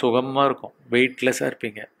 ஆனா சுகமா இருக்கும், வெயிட்லெஸ்ஸா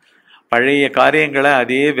இருப்பீங்க. பழைய காரியங்களை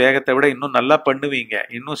அதே வேகத்தை விட இன்னும் நல்லா பண்ணுவீங்க,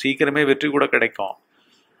 இன்னும் சீக்கிரமே வெற்றி கூட கிடைக்கும்.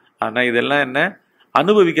 ஆனா இதெல்லாம் என்ன?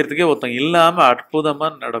 அனுபவிக்கிறதுக்கே ஒருத்தன் இல்லாம அற்புதமா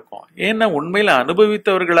நடக்கும். ஏன்னா உண்மையில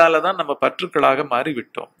அனுபவித்தவர்களால தான் நம்ம பற்றுக்களாக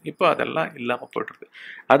மாறிவிட்டோம். இப்போ அதெல்லாம் இல்லாம போயிட்டு.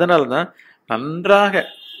 அதனாலதான் நன்றாக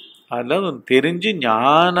அதெல்லாம் தெரிஞ்சு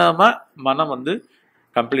ஞானமா மனம்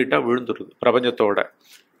கம்ப்ளீட்டா விழுந்துருது பிரபஞ்சத்தோட.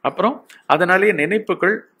 அப்புறம் அதனாலேயே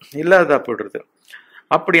நினைப்புகள் இல்லாததா போயிடுறது.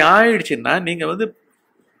 அப்படி ஆயிடுச்சுன்னா நீங்க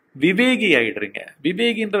விவேகி ஆயிடுறீங்க.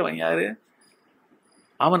 விவேகின்றவன் யாரு?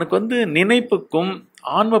 அவனுக்கு நினைப்புக்கும்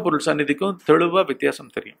ஆன்ம பொருள் சந்நிதிக்கும் தெளிவா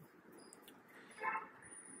வித்தியாசம் தெரியும்.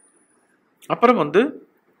 அப்புறம்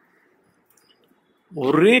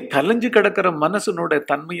ஒரே கலைஞ்சு கிடக்கிற மனசனுடைய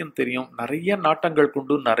தன்மையும் தெரியும். நிறைய நாட்டங்கள்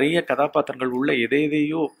கொண்டு நிறைய கதாபாத்திரங்கள் உள்ள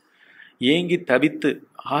எதையோ ஏங்கி தவித்து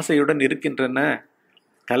ஆசையுடன் இருக்கின்றன,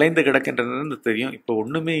 கலைந்து கிடக்கின்றன தெரியும். இப்போ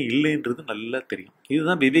ஒண்ணுமே இல்லைன்றது நல்லா தெரியும்.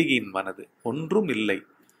 இதுதான் விவேகியின் மனது. ஒன்றும் இல்லை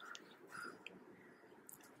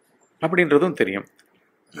அப்படின்றதும் தெரியும்.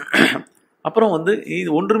 அப்புறம் இது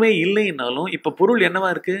ஒன்றுமே இல்லைன்னாலும் இப்ப பொருள் என்னவா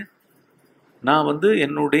இருக்கு? நான்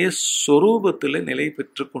என்னுடைய சொரூபத்துல நிலை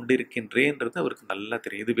பெற்று கொண்டிருக்கின்றேன்றது அவருக்கு நல்லா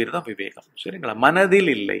தெரியும். இது பேர் தான் விவேகம். சரிங்களா?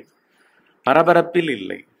 மனதில் இல்லை, பரபரப்பில்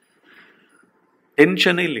இல்லை,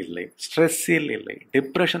 டென்ஷனில் இல்லை, ஸ்ட்ரெஸ்ஸில் இல்லை,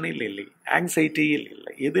 டிப்ரெஷனில் இல்லை, ஆங்ஸைட்டியில்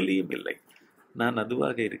இல்லை, எதுலேயும் இல்லை. நான்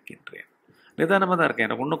அதுவாக இருக்கின்றேன். நிதானமாக தான் இருக்கேன்,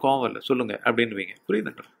 எனக்கு ஒன்றும் கோவம் இல்லை, சொல்லுங்க அப்படின்னுவீங்க.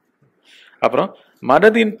 புரியுதுங்களா? அப்புறம்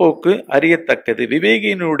மனதின் போக்கு அறியத்தக்கது.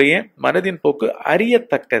 விவேகியினுடைய மனதின் போக்கு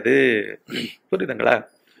அறியத்தக்கது. புரியுதுங்களா?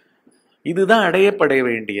 இதுதான் அடையப்பட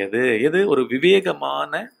வேண்டியது. எது? ஒரு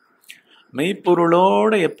விவேகமான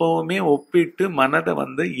மெய்ப்பொருளோட எப்பவுமே ஒப்பிட்டு மனதை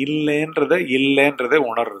இல்லைன்றதை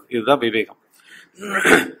உணர்றது. இதுதான் விவேகம்.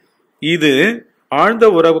 இது ஆழ்ந்த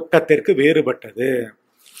உறக்கத்திற்கு வேறுபட்டது.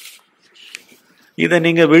 இதை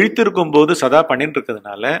நீங்க விழித்திருக்கும் போது சதா பண்ணிட்டு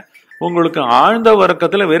இருக்கிறதுனால உங்களுக்கு ஆழ்ந்த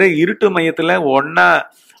உறக்கத்துல வேற இருட்டு மையத்துல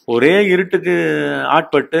ஒரே இருட்டுக்கு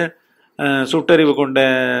ஆட்பட்டு சுட்டறிவு கொண்ட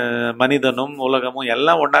மனிதனும் உலகமும்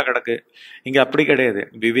எல்லாம் ஒன்னா கிடக்கு. இங்க அப்படி கிடையாது.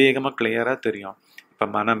 விவேகமா கிளியரா தெரியும். இப்ப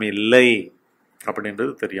மனம் இல்லை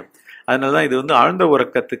அப்படின்றது தெரியும். அதனாலதான் இது ஆழ்ந்த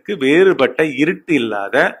உறக்கத்துக்கு வேறுபட்ட இருட்டு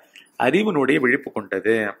இல்லாத அறிவினுடைய விழிப்பு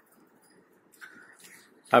கொண்டது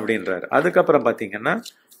அப்படின்றாரு. அதுக்கப்புறம் பாத்தீங்கன்னா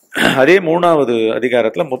அதே 3வது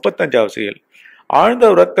அதிகாரத்துல 35வது செயல், ஆழ்ந்த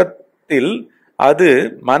உறக்கத்தில் அது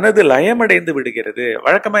மனது லயமடைந்து விடுகிறது.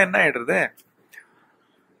 வழக்கமா என்ன ஆயிடுறது,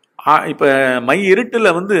 இப்ப மை இருட்டுல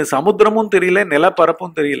சமுத்திரமும் தெரியல,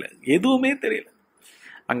 நிலப்பரப்பும் தெரியல, எதுவுமே தெரியல.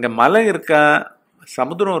 அங்க மலை இருக்கா,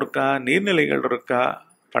 சமுத்திரம் இருக்கா, நீர்நிலைகள் இருக்கா,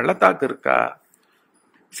 பள்ளத்தாக்கு இருக்கா,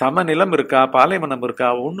 சமநிலம் இருக்கா, பாலைவனம் இருக்கா,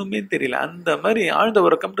 ஒண்ணுமே தெரியல. அந்த மாதிரி ஆழ்ந்த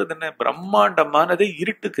உறக்கம்ன்றது என்ன, பிரம்மாண்டமானது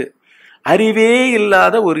இருட்டுக்கு, அறிவே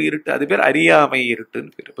இல்லாத ஒரு இருட்டு. அது பேர் அறியாமை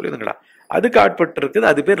இருட்டுன்னு பேர். புரியுதுங்களா? அதுக்கு ஆட்பட்டு இருக்குது.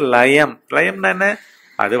 அது பேர் லயம். லயம்னா என்ன,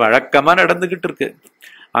 அது வழக்கமா நடந்துகிட்டு இருக்கு.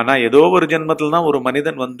 ஆனா ஏதோ ஒரு ஜென்மத்துல தான் ஒரு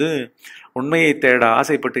மனிதன் உண்மையை தேட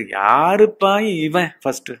ஆசைப்பட்டு, யாருப்பா இவன்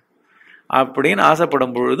ஃபர்ஸ்ட் அப்படின்னு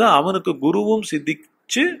ஆசைப்படும் பொழுது அவனுக்கு குருவும்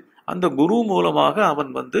சித்திச்சு, அந்த குரு மூலமாக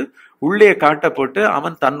அவன் உள்ளே காட்டப்பட்டு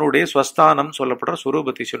அவன் தன்னுடைய ஸ்வஸ்தானம் சொல்லப்படுற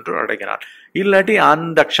சுரூபத்தை சென்று அடைகிறான். இல்லாட்டி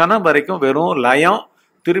அந்த க்ஷணம் வரைக்கும் வெறும் லயம்,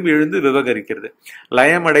 திரும்பி எழுந்து விவகரிக்கிறது.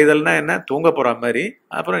 லயம் அடைதல்னா என்ன, தூங்க போற மாதிரி,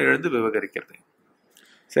 அப்புறம் எழுந்து விவகரிக்கிறது.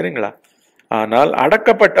 சரிங்களா? ஆனால்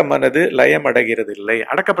அடக்கப்பட்ட மனது லயம் அடைகிறது இல்லை.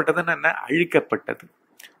 அடக்கப்பட்டதுன்னு என்ன, அழிக்கப்பட்டது,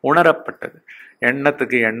 உணரப்பட்டது.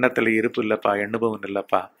 எண்ணத்துக்கு எண்ணத்துல இருப்பு இல்லப்பா, எண்ணுபவன்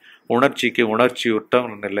இல்லப்பா, உணர்ச்சிக்கு உணர்ச்சி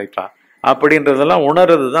உற்றவன் இல்லைப்பா அப்படின்றதெல்லாம்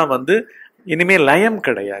உணர்றதுதான் இனிமே லயம்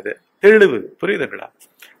கிடையாது, தெளிவு. புரியுதுங்களா?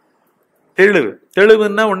 தெளிவு.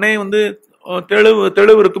 தெளிவுன்னா உடனே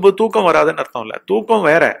தெளிவு இருக்கும்போது தூக்கம் வராதுன்னு அர்த்தம் இல்ல. தூக்கம்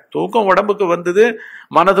வேற. தூக்கம் உடம்புக்கு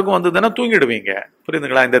மனதுக்கும் வந்ததுன்னா தூங்கிடுவீங்க.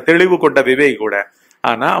 புரியுதுங்களா? இந்த தெளிவு கொண்ட விவேகி கூட.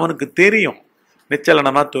 ஆனா அவனுக்கு தெரியும்,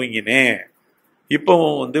 நிச்சலனமா தூங்கினேன்,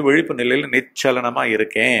 இப்பவும் விழிப்பு நிலையில நிச்சலனமா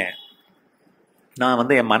இருக்கேன்,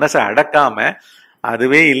 நான் என் மனசை அடக்காம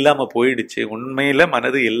அதுவே இல்லாம போயிடுச்சு, உண்மையில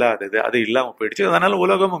மனது இல்லாதது, அது இல்லாம போயிடுச்சு, அதனால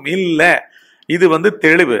உலகமும் இல்ல. இது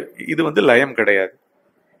தெளிவு. இது லயம் கிடையாது.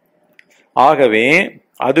 ஆகவே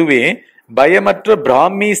அதுவே பயமற்ற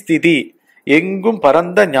பிராமி ஸ்திதி, எங்கும்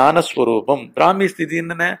பரந்த ஞானஸ்வரூபம். பிராமி ஸ்திதி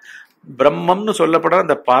என்ன, பிரம்மம்னு சொல்லப்படுற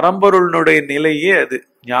அந்த பரம்பொருளுடைய நிலையே அது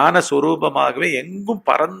ஞான ஸ்வரூபமாகவே எங்கும்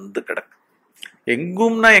பறந்து கிடக்கு.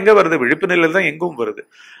 எங்கும்னா எங்க வருது, விழிப்பு நிலையில தான் எங்கும் வருது.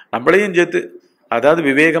 நம்மளையும் சேர்த்து, அதாவது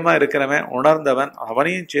விவேகமா இருக்கிறவன், உணர்ந்தவன்,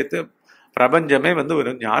 அவனையும் சேர்த்து பிரபஞ்சமே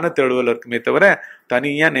ஒரு ஞான தேடுதல் இருக்குமே தவிர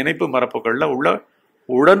தனியா நினைப்பு மரப்புகள்ல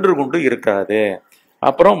உழன்று கொண்டு இருக்காது.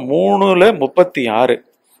 அப்புறம் 3:36,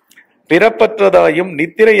 பிறப்பற்றதாயும்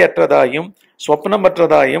நித்திரையற்றதாயும்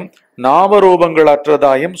ஸ்வப்னமற்றதாயும்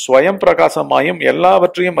நாமரூபங்களற்றதாயும் ஸ்வயம் பிரகாசமாயும்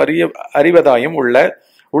எல்லாவற்றையும் அறிவதாயும்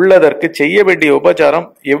உள்ளதற்கு செய்ய வேண்டிய உபச்சாரம்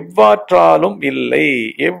எவ்வாற்றாலும் இல்லை,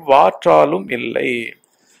 எவ்வாற்றாலும் இல்லை.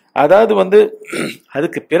 அதாவது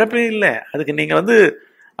அதுக்கு பிறப்பே இல்லை. அதுக்கு நீங்க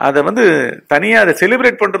அதை தனியா அதை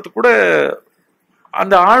செலிப்ரேட் பண்றதுக்கு கூட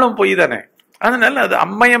அந்த ஆழம் போய் தானே. அதனால அது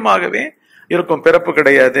அம்மயமாகவே இருக்கும். பிறப்பு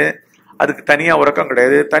கிடையாது, அதுக்கு தனியா உறக்கம்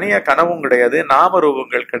கிடையாது, தனியா கனவும் கிடையாது,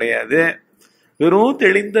 நாமரூபங்கள் கிடையாது, வெறும்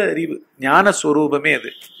தெளிந்த அறிவு, ஞான ஸ்வரூபமே அது.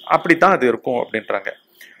 அப்படித்தான் அது இருக்கும் அப்படின்றாங்க.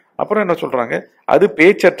 அப்புறம் என்ன சொல்றாங்க, அது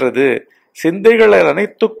பேச்சற்றது, சிந்தைகள்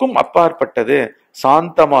அனைத்துக்கும் அப்பாற்பட்டது,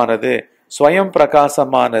 சாந்தமானது, ஸ்வயம்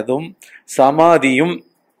பிரகாசமானதும், சமாதியும்,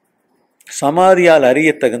 சமாதியால் அறிய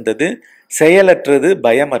தகுந்தது, செயலற்றது,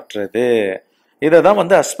 பயமற்றது.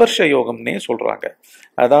 இததான் அஸ்பர்ஷ யோகம்னே சொல்றாங்க.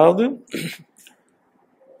 அதாவது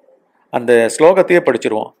அந்த ஸ்லோகத்தையே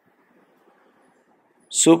படிச்சிருவோம்.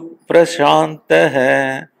 சுப்ரசாந்தஹ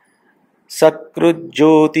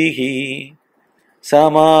சக்ருஜ்யோதிஹி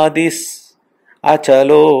சமாதிஸ்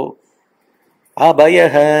அச்சலோ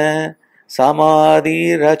அபயஹ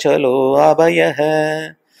சமாதிரச்சலோ அபயஹ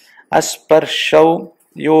அஸ்பர்ஷௌ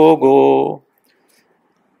யோகோ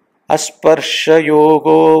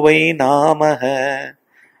அஸ்பர்ஷயோகோ வை நாமஹ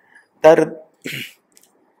தர்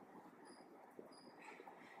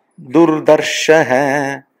துர்தர்ஷஹ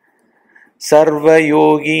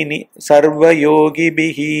சர்வயோகிபிஹி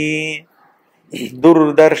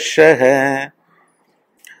துர்தர்ஷஹ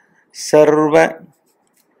சர்வயோகிர்பிஹி.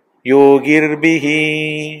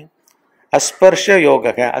 அஸ்பர்ஷ யோக.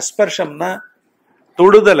 அஸ்பர்ஷம்னா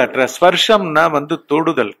தொடுதல் அற்ற, ஸ்பர்ஷம்னா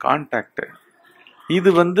தொடுதல், கான்டாக்ட்.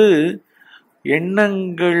 இது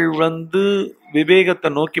எண்ணங்கள் விவேகத்தை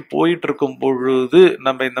நோக்கி போயிட்டு இருக்கும் பொழுது,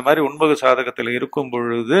 நம்ம இந்த மாதிரி உண்பக சாதகத்துல இருக்கும்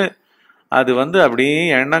பொழுது, அது அப்படியே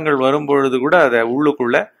எண்ணங்கள் வரும் பொழுது கூட அதை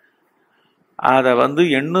உள்ளுக்குள்ள அதை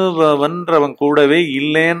எண்ணுபவன்றவன் கூடவே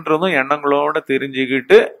இல்லைன்றதும் எண்ணங்களோட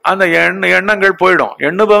தெரிஞ்சுக்கிட்டு அந்த எண்ணங்கள் போயிடும்.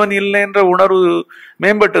 எண்ணுபவன் இல்லைன்ற உணர்வு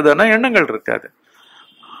மேம்பட்டுதானா எண்ணங்கள் இருக்காது.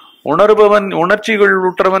 உணர்பவன், உணர்ச்சிகள்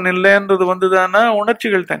உற்றவன் இல்லைன்றது வந்துதானா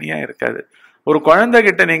உணர்ச்சிகள் தனியா இருக்காது. ஒரு குழந்தை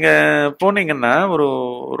கிட்ட நீங்க போனீங்கன்னா,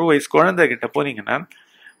 ஒரு வயசு குழந்தை கிட்ட போனீங்கன்னா,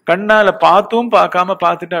 கண்ணால பார்த்தும் பார்க்காம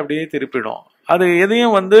பார்த்துட்டு அப்படியே திருப்பிடும். அது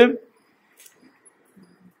எதையும்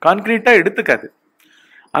கான்கிரீட்டா எடுத்துக்காது.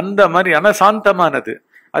 அந்த மாதிரி ஆனா சாந்தமானது.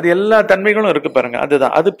 அது எல்லா தன்மைகளும் இருக்கு பாருங்க.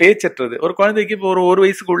 அதுதான் அது பேச்சற்றது. ஒரு குழந்தைக்கு இப்போ ஒரு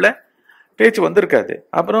வயசுக்குள்ள பேச்சு வந்திருக்காது.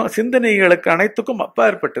 அப்புறம் சிந்தனைகளுக்கு அனைத்துக்கும்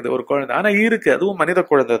அப்பாற்பட்டது ஒரு குழந்தை. ஆனா இருக்கு, அதுவும் மனித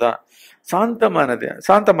குழந்தை தான். சாந்தமானது,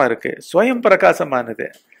 சாந்தமா இருக்கு, சுயம் பிரகாசமானது.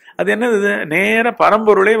 அது என்னது, நேர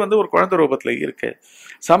பரம்பொருளே ஒரு குழந்தை ரூபத்துல இருக்கு.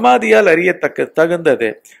 சமாதியால் தகுந்தது,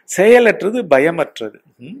 செயலற்றது, பயமற்றது.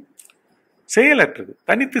 செயலற்றது,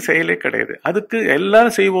 தனித்து செயலே கிடையாது. அதுக்கு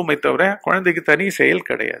எல்லாரும் செய்வோமே தவிர குழந்தைக்கு தனி செயல்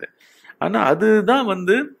கிடையாது. ஆனா அதுதான்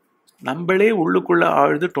நம்மளே உள்ளுக்குள்ள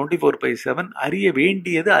ஆழ்ந்து 24/7 அறிய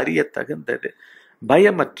வேண்டியது, அறிய தகுந்தது,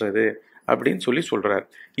 பயமற்றது அப்படின்னு சொல்றார்.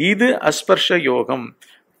 இது அஸ்பர்ஷ யோகம்,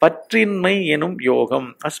 பற்றின்மை எனும் யோகம்.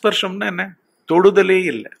 அஸ்பர்ஷம்னா என்ன? தொடுதலே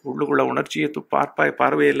இல்லை. உள்ளுக்குள்ள உணர்ச்சியை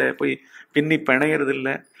பார்வையில போய் பின்னி பிணையறது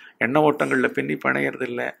இல்லை, எண்ண ஓட்டங்கள்ல பின்னி பிணையறது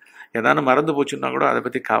இல்லை, ஏதானு மறந்து போச்சுன்னா கூட அதை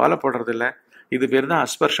பத்தி கவலைப்படுறது இல்லை. இது பேர் தான்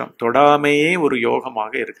அஸ்பர்ஷம். தொடாமையே ஒரு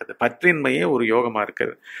யோகமாக இருக்குது, பற்றின்மையே ஒரு யோகமா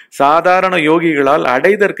இருக்குது. சாதாரண யோகிகளால்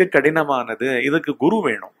அடைதற்கு கடினமானது. இதுக்கு குரு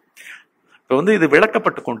வேணும். இப்போ இது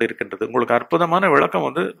விளக்கப்பட்டு கொண்டு இருக்கின்றது. உங்களுக்கு அற்புதமான விளக்கம்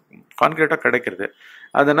கான்கிரீட்டா கிடைக்கிறது.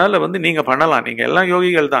 அதனால நீங்க பண்ணலாம். நீங்க எல்லாம்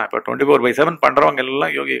யோகிகள் தான். இப்போ 24/7 பண்றவங்க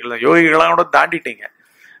எல்லாம் யோகிகள் தான். யோகிகளோட தாண்டிட்டீங்க,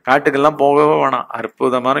 காட்டுக்கெல்லாம் போகவே வேணாம்.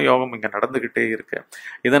 அற்புதமான யோகம் இங்க நடந்துகிட்டே இருக்கு.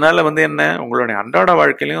 இதனால என்ன, உங்களுடைய அன்றாட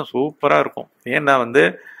வாழ்க்கையிலையும் சூப்பரா இருக்கும். ஏன்னா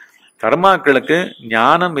கர்மாக்களுக்கு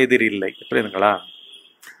ஞானம் எதிரி இல்லை. புரியுதுங்களா?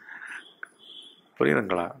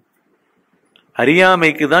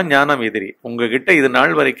 அறியாமைக்கு தான் ஞானம் எதிரி. உங்ககிட்ட இது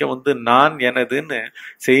நாள் வரைக்கும் நான் எனதுன்னு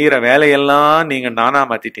செய்யற வேலையெல்லாம் நீங்க நானா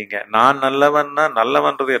மாத்திட்டீங்க. நான் நல்லவன்னா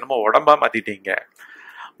நல்லவன்றது என்னமோ உடம்பா மாத்திட்டீங்க.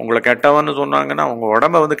 உங்களை கெட்டவன்னு சொன்னாங்கன்னா உங்க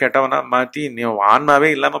உடம்ப கெட்டவனா மாத்தி நீ ஆன்மாவே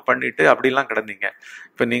இல்லாம பண்ணிட்டு அப்படிலாம் கிடந்தீங்க.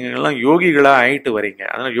 இப்ப நீங்க எல்லாம் யோகிகளா ஆயிட்டு வரீங்க.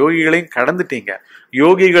 அதனால யோகிகளையும் கடந்துட்டீங்க.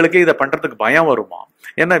 யோகிகளுக்கு இதை பண்றதுக்கு பயம் வருமா?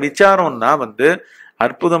 ஏன்னா விசாரம்னா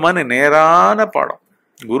அற்புதமான நேரான பாடம்.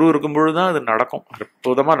 குரு இருக்கும் பொழுதுதான் அது நடக்கும்,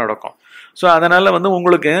 அற்புதமா நடக்கும். ஸோ அதனால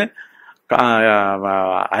உங்களுக்கு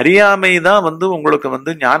அறியாமை தான் உங்களுக்கு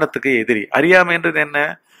ஞானத்துக்கு எதிரி. அறியாமைன்றது என்ன?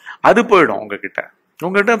 அது போயிடும் உங்ககிட்ட.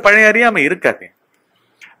 உங்ககிட்ட பழைய அறியாமை இருக்காது.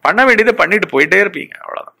 பண்ண வேண்டியதை பண்ணிட்டு போயிட்டே இருப்பீங்க,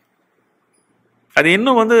 அவ்வளவுதான். அது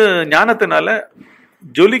இன்னும் ஞானத்தினால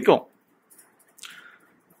ஜொலிக்கும்.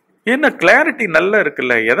 என்ன கிளாரிட்டி நல்லா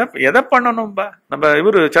இருக்குல்ல. எதை பண்ணணும்பா? நம்ம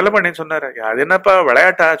இவரு செல்லப்பண்ணி சொன்னாரு, அது என்னப்பா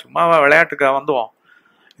விளையாட்டா, சும்மாவா விளையாட்டுக்கா வந்தோம்,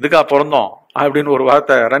 இதுக்கா பிறந்தோம் அப்படின்னு ஒரு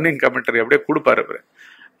வார்த்தை ரன்னிங் கமெண்ட்ரி அப்படியே கொடுப்பாரு.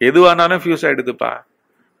 எதுவானாலும் ஃபியூஸ் ஆயிடுதுப்பா,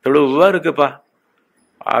 தெளிவா இருக்குப்பா.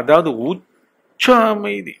 அதாவது உச்ச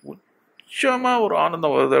அமைதி, உச்சமா ஒரு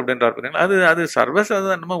ஆனந்தம் வருது அப்படின்றாரு. அது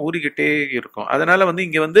சர்வசாதாரணமா ஊறிக்கிட்டே இருக்கும். அதனால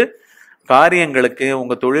இங்க காரியங்களுக்கு,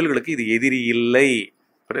 உங்க தொழில்களுக்கு இது எதிரி இல்லை.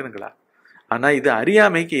 புரியுதுங்களா? ஆனா இது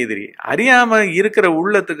அறியாமைக்கு எதிரி. அறியாமை இருக்கிற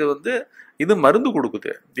உள்ளத்துக்கு இது மருந்து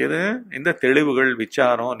கொடுக்குது. எது? இந்த தெளிவுகள்,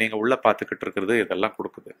 விசாரம், நீங்க உள்ள பார்த்துக்கிட்டு இருக்கிறது, இதெல்லாம்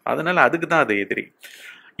கொடுக்குது. அதனால அதுக்கு தான் அது எதிரி.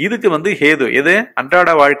 இதுக்கு ஹேது எது?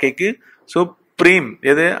 அன்றாட வாழ்க்கைக்கு சுப்ரீம்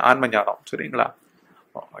எது? ஆன்ம ஞானம். சரிங்களா?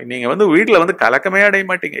 நீங்க வீட்டுல கலக்கமே அடைய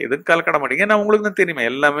மாட்டீங்க. எதுக்கு கலக்கட மாட்டீங்க? ஏன்னா உங்களுக்கு தான் தெரியுமே,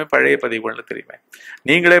 எல்லாமே பழைய பதிவுன்னு தெரியுமே.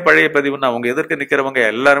 நீங்களே பழைய பதிவுன்னா அவங்க எதிர்க்க நிக்கிறவங்க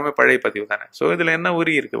எல்லாருமே பழைய பதிவு தானே. சோ இதுல என்ன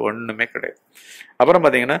உரி இருக்கு? ஒண்ணுமே கிடையாது. அப்புறம்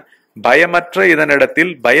பாத்தீங்கன்னா, பயமற்ற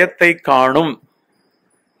இதனிடத்தில் பயத்தை காணும்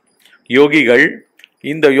யோகிகள்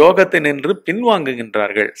இந்த யோகத்தை நின்று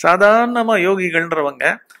பின்வாங்குகின்றார்கள். சாதாரணமா யோகிகள்ன்றவங்க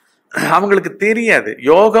அவங்களுக்கு தெரியாது.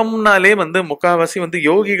 யோகம்னாலே முக்காவாசி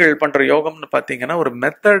யோகிகள் பண்ற யோகம்னு பாத்தீங்கன்னா ஒரு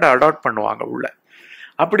மெத்தட் அடாப்ட் பண்ணுவாங்க உள்ள.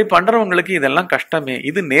 அப்படி பண்றவங்களுக்கு இதெல்லாம் கஷ்டமே.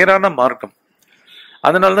 இது நேரான மார்க்கம்.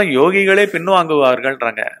 அதனாலதான் யோகிகளே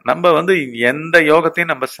பின்வாங்குவார்கள்ன்றாங்க. நம்ம எந்த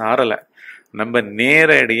யோகத்தையும் நம்ம சாரல. நம்ம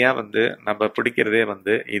நேரடியா நம்ம பிடிக்கிறதே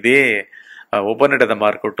இதே உபநிடதமா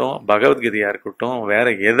இருக்கட்டும், பகவத்கீதையா இருக்கட்டும், வேற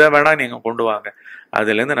எதை வேணா நீங்க கொண்டு வாங்க,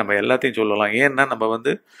 அதுல இருந்து நம்ம எல்லாத்தையும் சொல்லலாம். ஏன்னா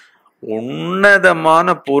நம்ம உன்னதமான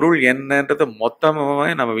பொருள் என்னன்றது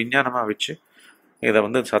மொத்தமாவே நம்ம விஞ்ஞானமா வச்சு இதை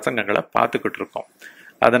சத்சங்கங்களை பார்த்துக்கிட்டு இருக்கோம்.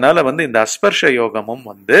 அதனால இந்த அஸ்பர்ஷ யோகமும்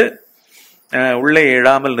உள்ளே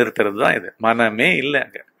எழாமல் நிறுத்துறது தான் இது. மனமே இல்லை,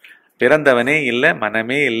 அங்க பிறந்தவனே இல்லை,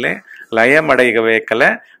 மனமே இல்லை, லயமடைக வைக்கல,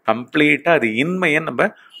 கம்ப்ளீட்டா அது இன்மையை நம்ம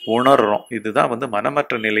உணர்றோம். இதுதான்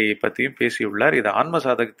மனமற்ற நிலையை பற்றியும் பேசியுள்ளார். இது ஆன்ம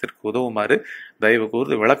சாதகத்திற்கு உதவுமாறு தயவு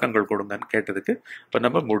கூர்ந்து விளக்கங்கள் கொடுங்கன்னு கேட்டதுக்கு இப்போ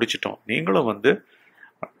நம்ம முடிச்சிட்டோம். நீங்களும்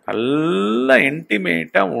நல்லா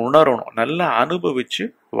இன்டிமேட்டா உணரணும், நல்லா அனுபவிச்சு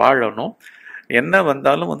வாழணும். என்ன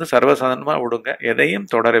வந்தாலும் சர்வசாதாரணமா விடுங்க, எதையும்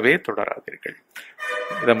தொடரவே தொடராதீர்கள்.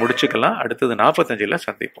 இதை முடிச்சுக்கலாம். அடுத்தது 45ல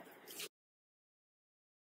சந்திப்போம்.